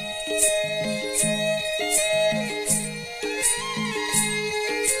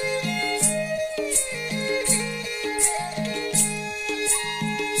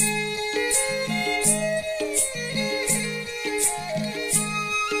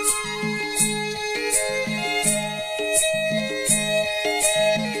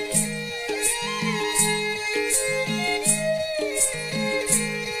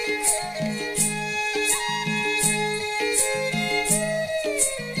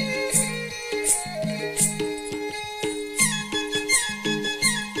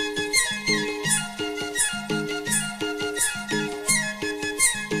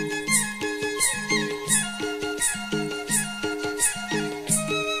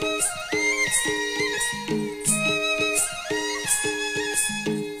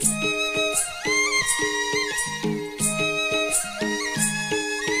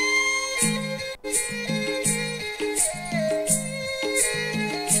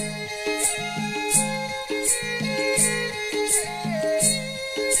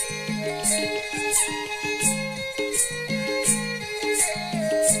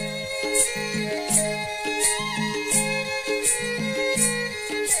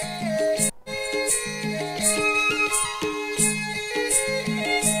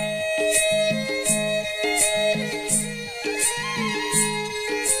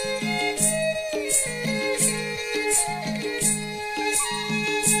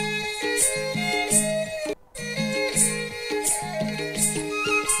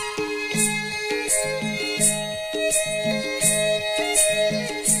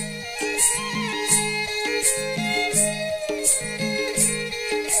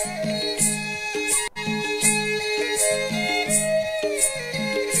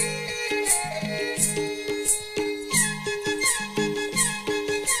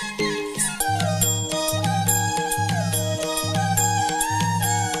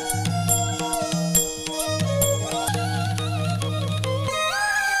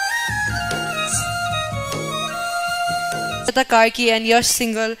 Karki and Yash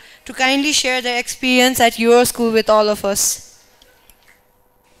Singhal to kindly share their experience at your school with all of us.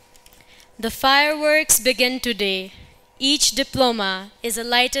 The fireworks begin today. Each diploma is a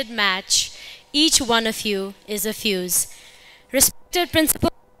lighted match. Each one of you is a fuse. Respected Principal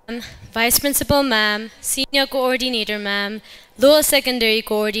Ma'am, Vice Principal Ma'am, Senior Coordinator Ma'am, Lower Secondary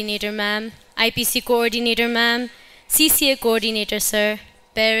Coordinator Ma'am, IPC Coordinator Ma'am, CCA Coordinator Sir,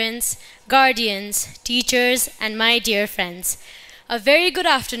 parents, guardians, teachers, and my dear friends. A very good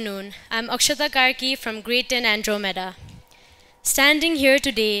afternoon. I'm Akshata Karki from Grade 10 Andromeda. Standing here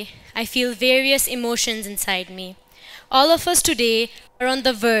today, I feel various emotions inside me. All of us today are on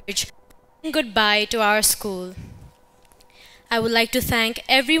the verge of saying goodbye to our school. I would like to thank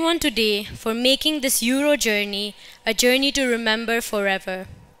everyone today for making this Euro journey a journey to remember forever.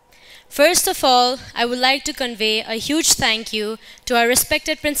 First of all, I would like to convey a huge thank you to our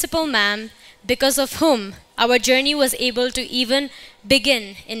respected Principal Ma'am, because of whom our journey was able to even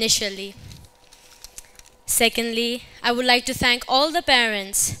begin initially. Secondly, I would like to thank all the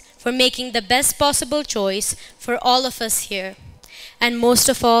parents for making the best possible choice for all of us here. And most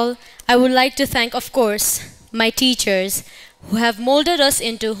of all, I would like to thank, of course, my teachers who have molded us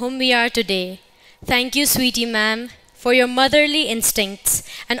into whom we are today. Thank you, sweetie ma'am, for your motherly instincts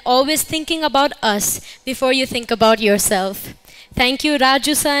and always thinking about us before you think about yourself. Thank you,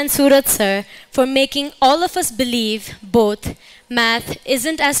 Raju sir and Surat sir, for making all of us believe both math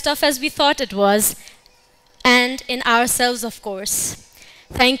isn't as tough as we thought it was, and in ourselves, of course.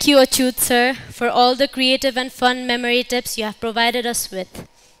 Thank you, Achut sir, for all the creative and fun memory tips you have provided us with.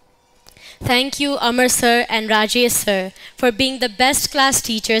 Thank you, Amar sir and Rajesh sir, for being the best class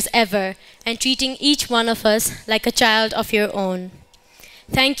teachers ever and treating each one of us like a child of your own.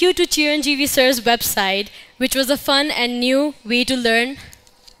 Thank you to Chiranjeevi sir's website, which was a fun and new way to learn,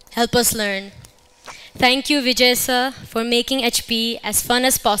 help us learn. Thank you, Vijay sir, for making HP as fun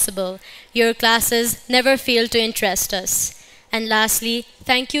as possible. Your classes never fail to interest us. And lastly,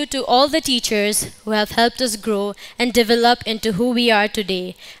 thank you to all the teachers who have helped us grow and develop into who we are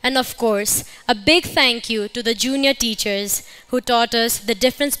today. And of course, a big thank you to the junior teachers who taught us the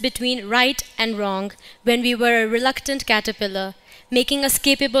difference between right and wrong when we were a reluctant caterpillar, making us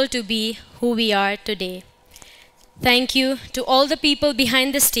capable to be who we are today. Thank you to all the people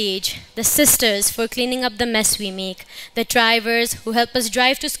behind the stage, the sisters for cleaning up the mess we make, the drivers who help us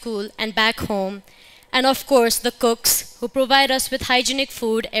drive to school and back home, and of course the cooks who provide us with hygienic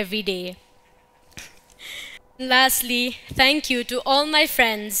food every day. Lastly, thank you to all my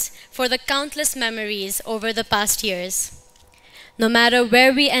friends for the countless memories over the past years. No matter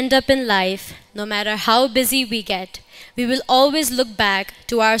where we end up in life, no matter how busy we get, we will always look back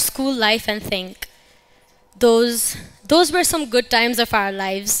to our school life and think, those were some good times of our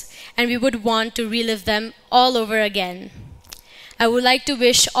lives, and we would want to relive them all over again. I would like to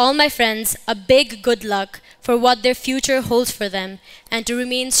wish all my friends a big good luck for what their future holds for them, and to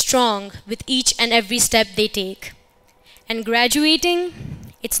remain strong with each and every step they take. And graduating,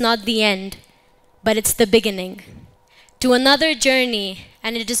 it's not the end, but it's the beginning to another journey,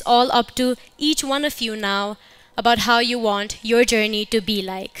 and it is all up to each one of you now about how you want your journey to be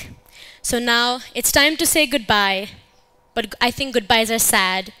like. So now it's time to say goodbye, but I think goodbyes are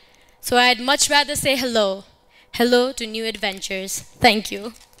sad. So I'd much rather say hello. Hello to new adventures. Thank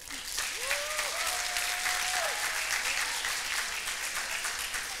you.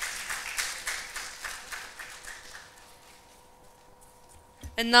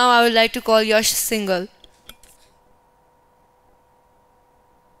 And now I would like to call Yash Singhal.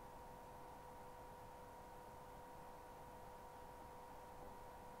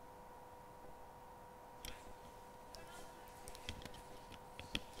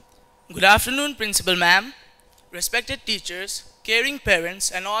 Good afternoon, Principal Ma'am, respected teachers, caring parents,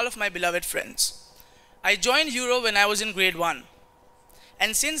 and all of my beloved friends. I joined Euro when I was in grade 1.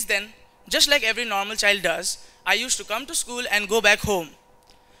 And since then, just like every normal child does, I used to come to school and go back home.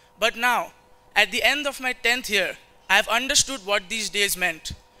 But now, at the end of my 10th year, I have understood what these days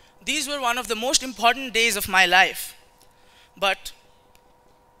meant. These were one of the most important days of my life. But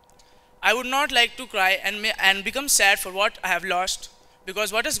I would not like to cry and become sad for what I have lost,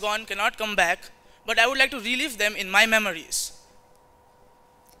 because what is gone cannot come back, but I would like to relive them in my memories.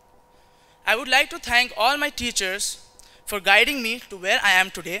 I would like to thank all my teachers for guiding me to where I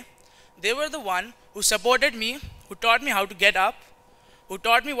am today. They were the one who supported me, who taught me how to get up, who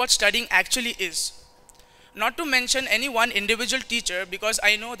taught me what studying actually is. Not to mention any one individual teacher, because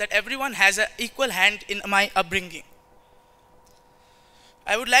I know that everyone has an equal hand in my upbringing.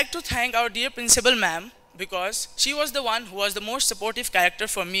 I would like to thank our dear Principal Ma'am, because she was the one who was the most supportive character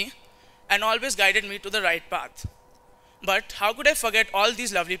for me and always guided me to the right path. But how could I forget all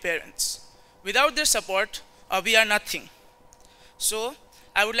these lovely parents? Without their support, we are nothing. So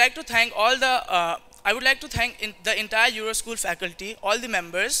I would like to thank the entire Euro School faculty, all the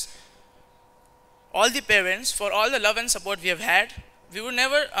members, all the parents for all the love and support we have had. We would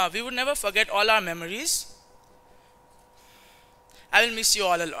never forget all our memories. I will miss you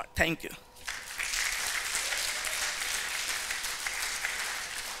all a lot. Thank you.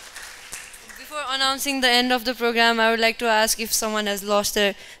 Before announcing the end of the program, I would like to ask if someone has lost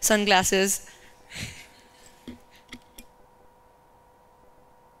their sunglasses.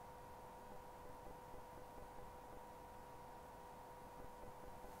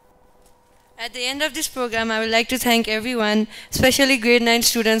 At the end of this program, I would like to thank everyone, especially grade 9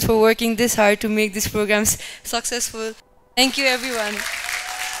 students, for working this hard to make these programs successful. Thank you, everyone.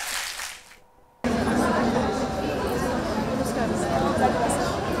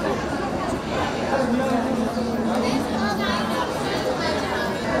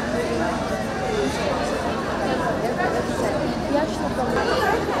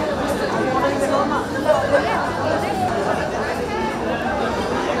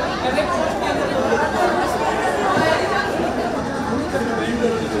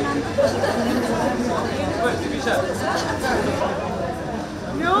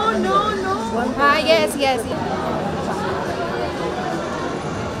 Yes.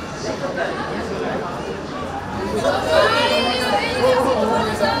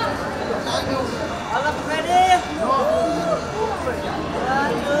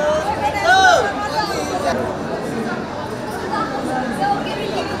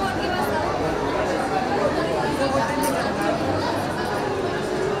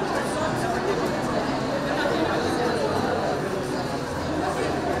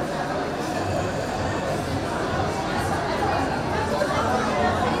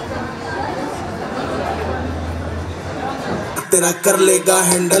 तेरा कर लेगा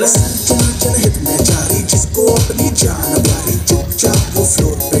handle जनहित में जारी जिसको अपनी जान प्यारी चुपचाप वो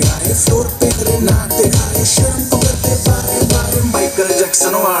फ्लोर पे करे ना दिखाए शर्म को करते बारे बारे माइकल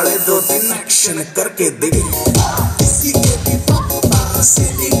जैक्सन वाले 2-3 एक्शन करके देंगे किसी के भी पापा से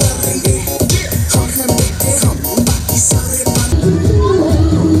नहीं करेंगे हम हैं बेटे हम बाकी सारे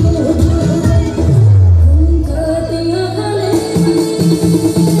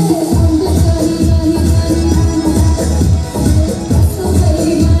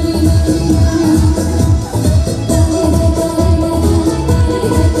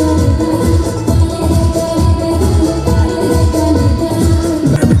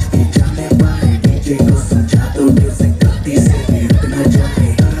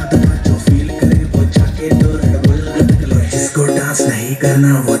नहीं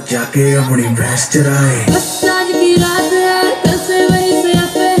करना वो जाके अपनी भैंस चराए बस आज की रात है कल से वही से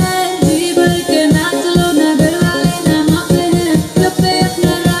पे है जी भर के नाच लो ना घर वाले ना मापे हैं लब पे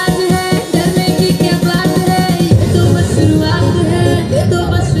अपना राज है डरने की क्या बात है ये तो बस शुरुआत है ये तो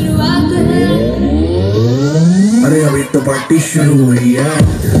बस शुरुआत है अरे अभी तो पार्टी शुरू हुई है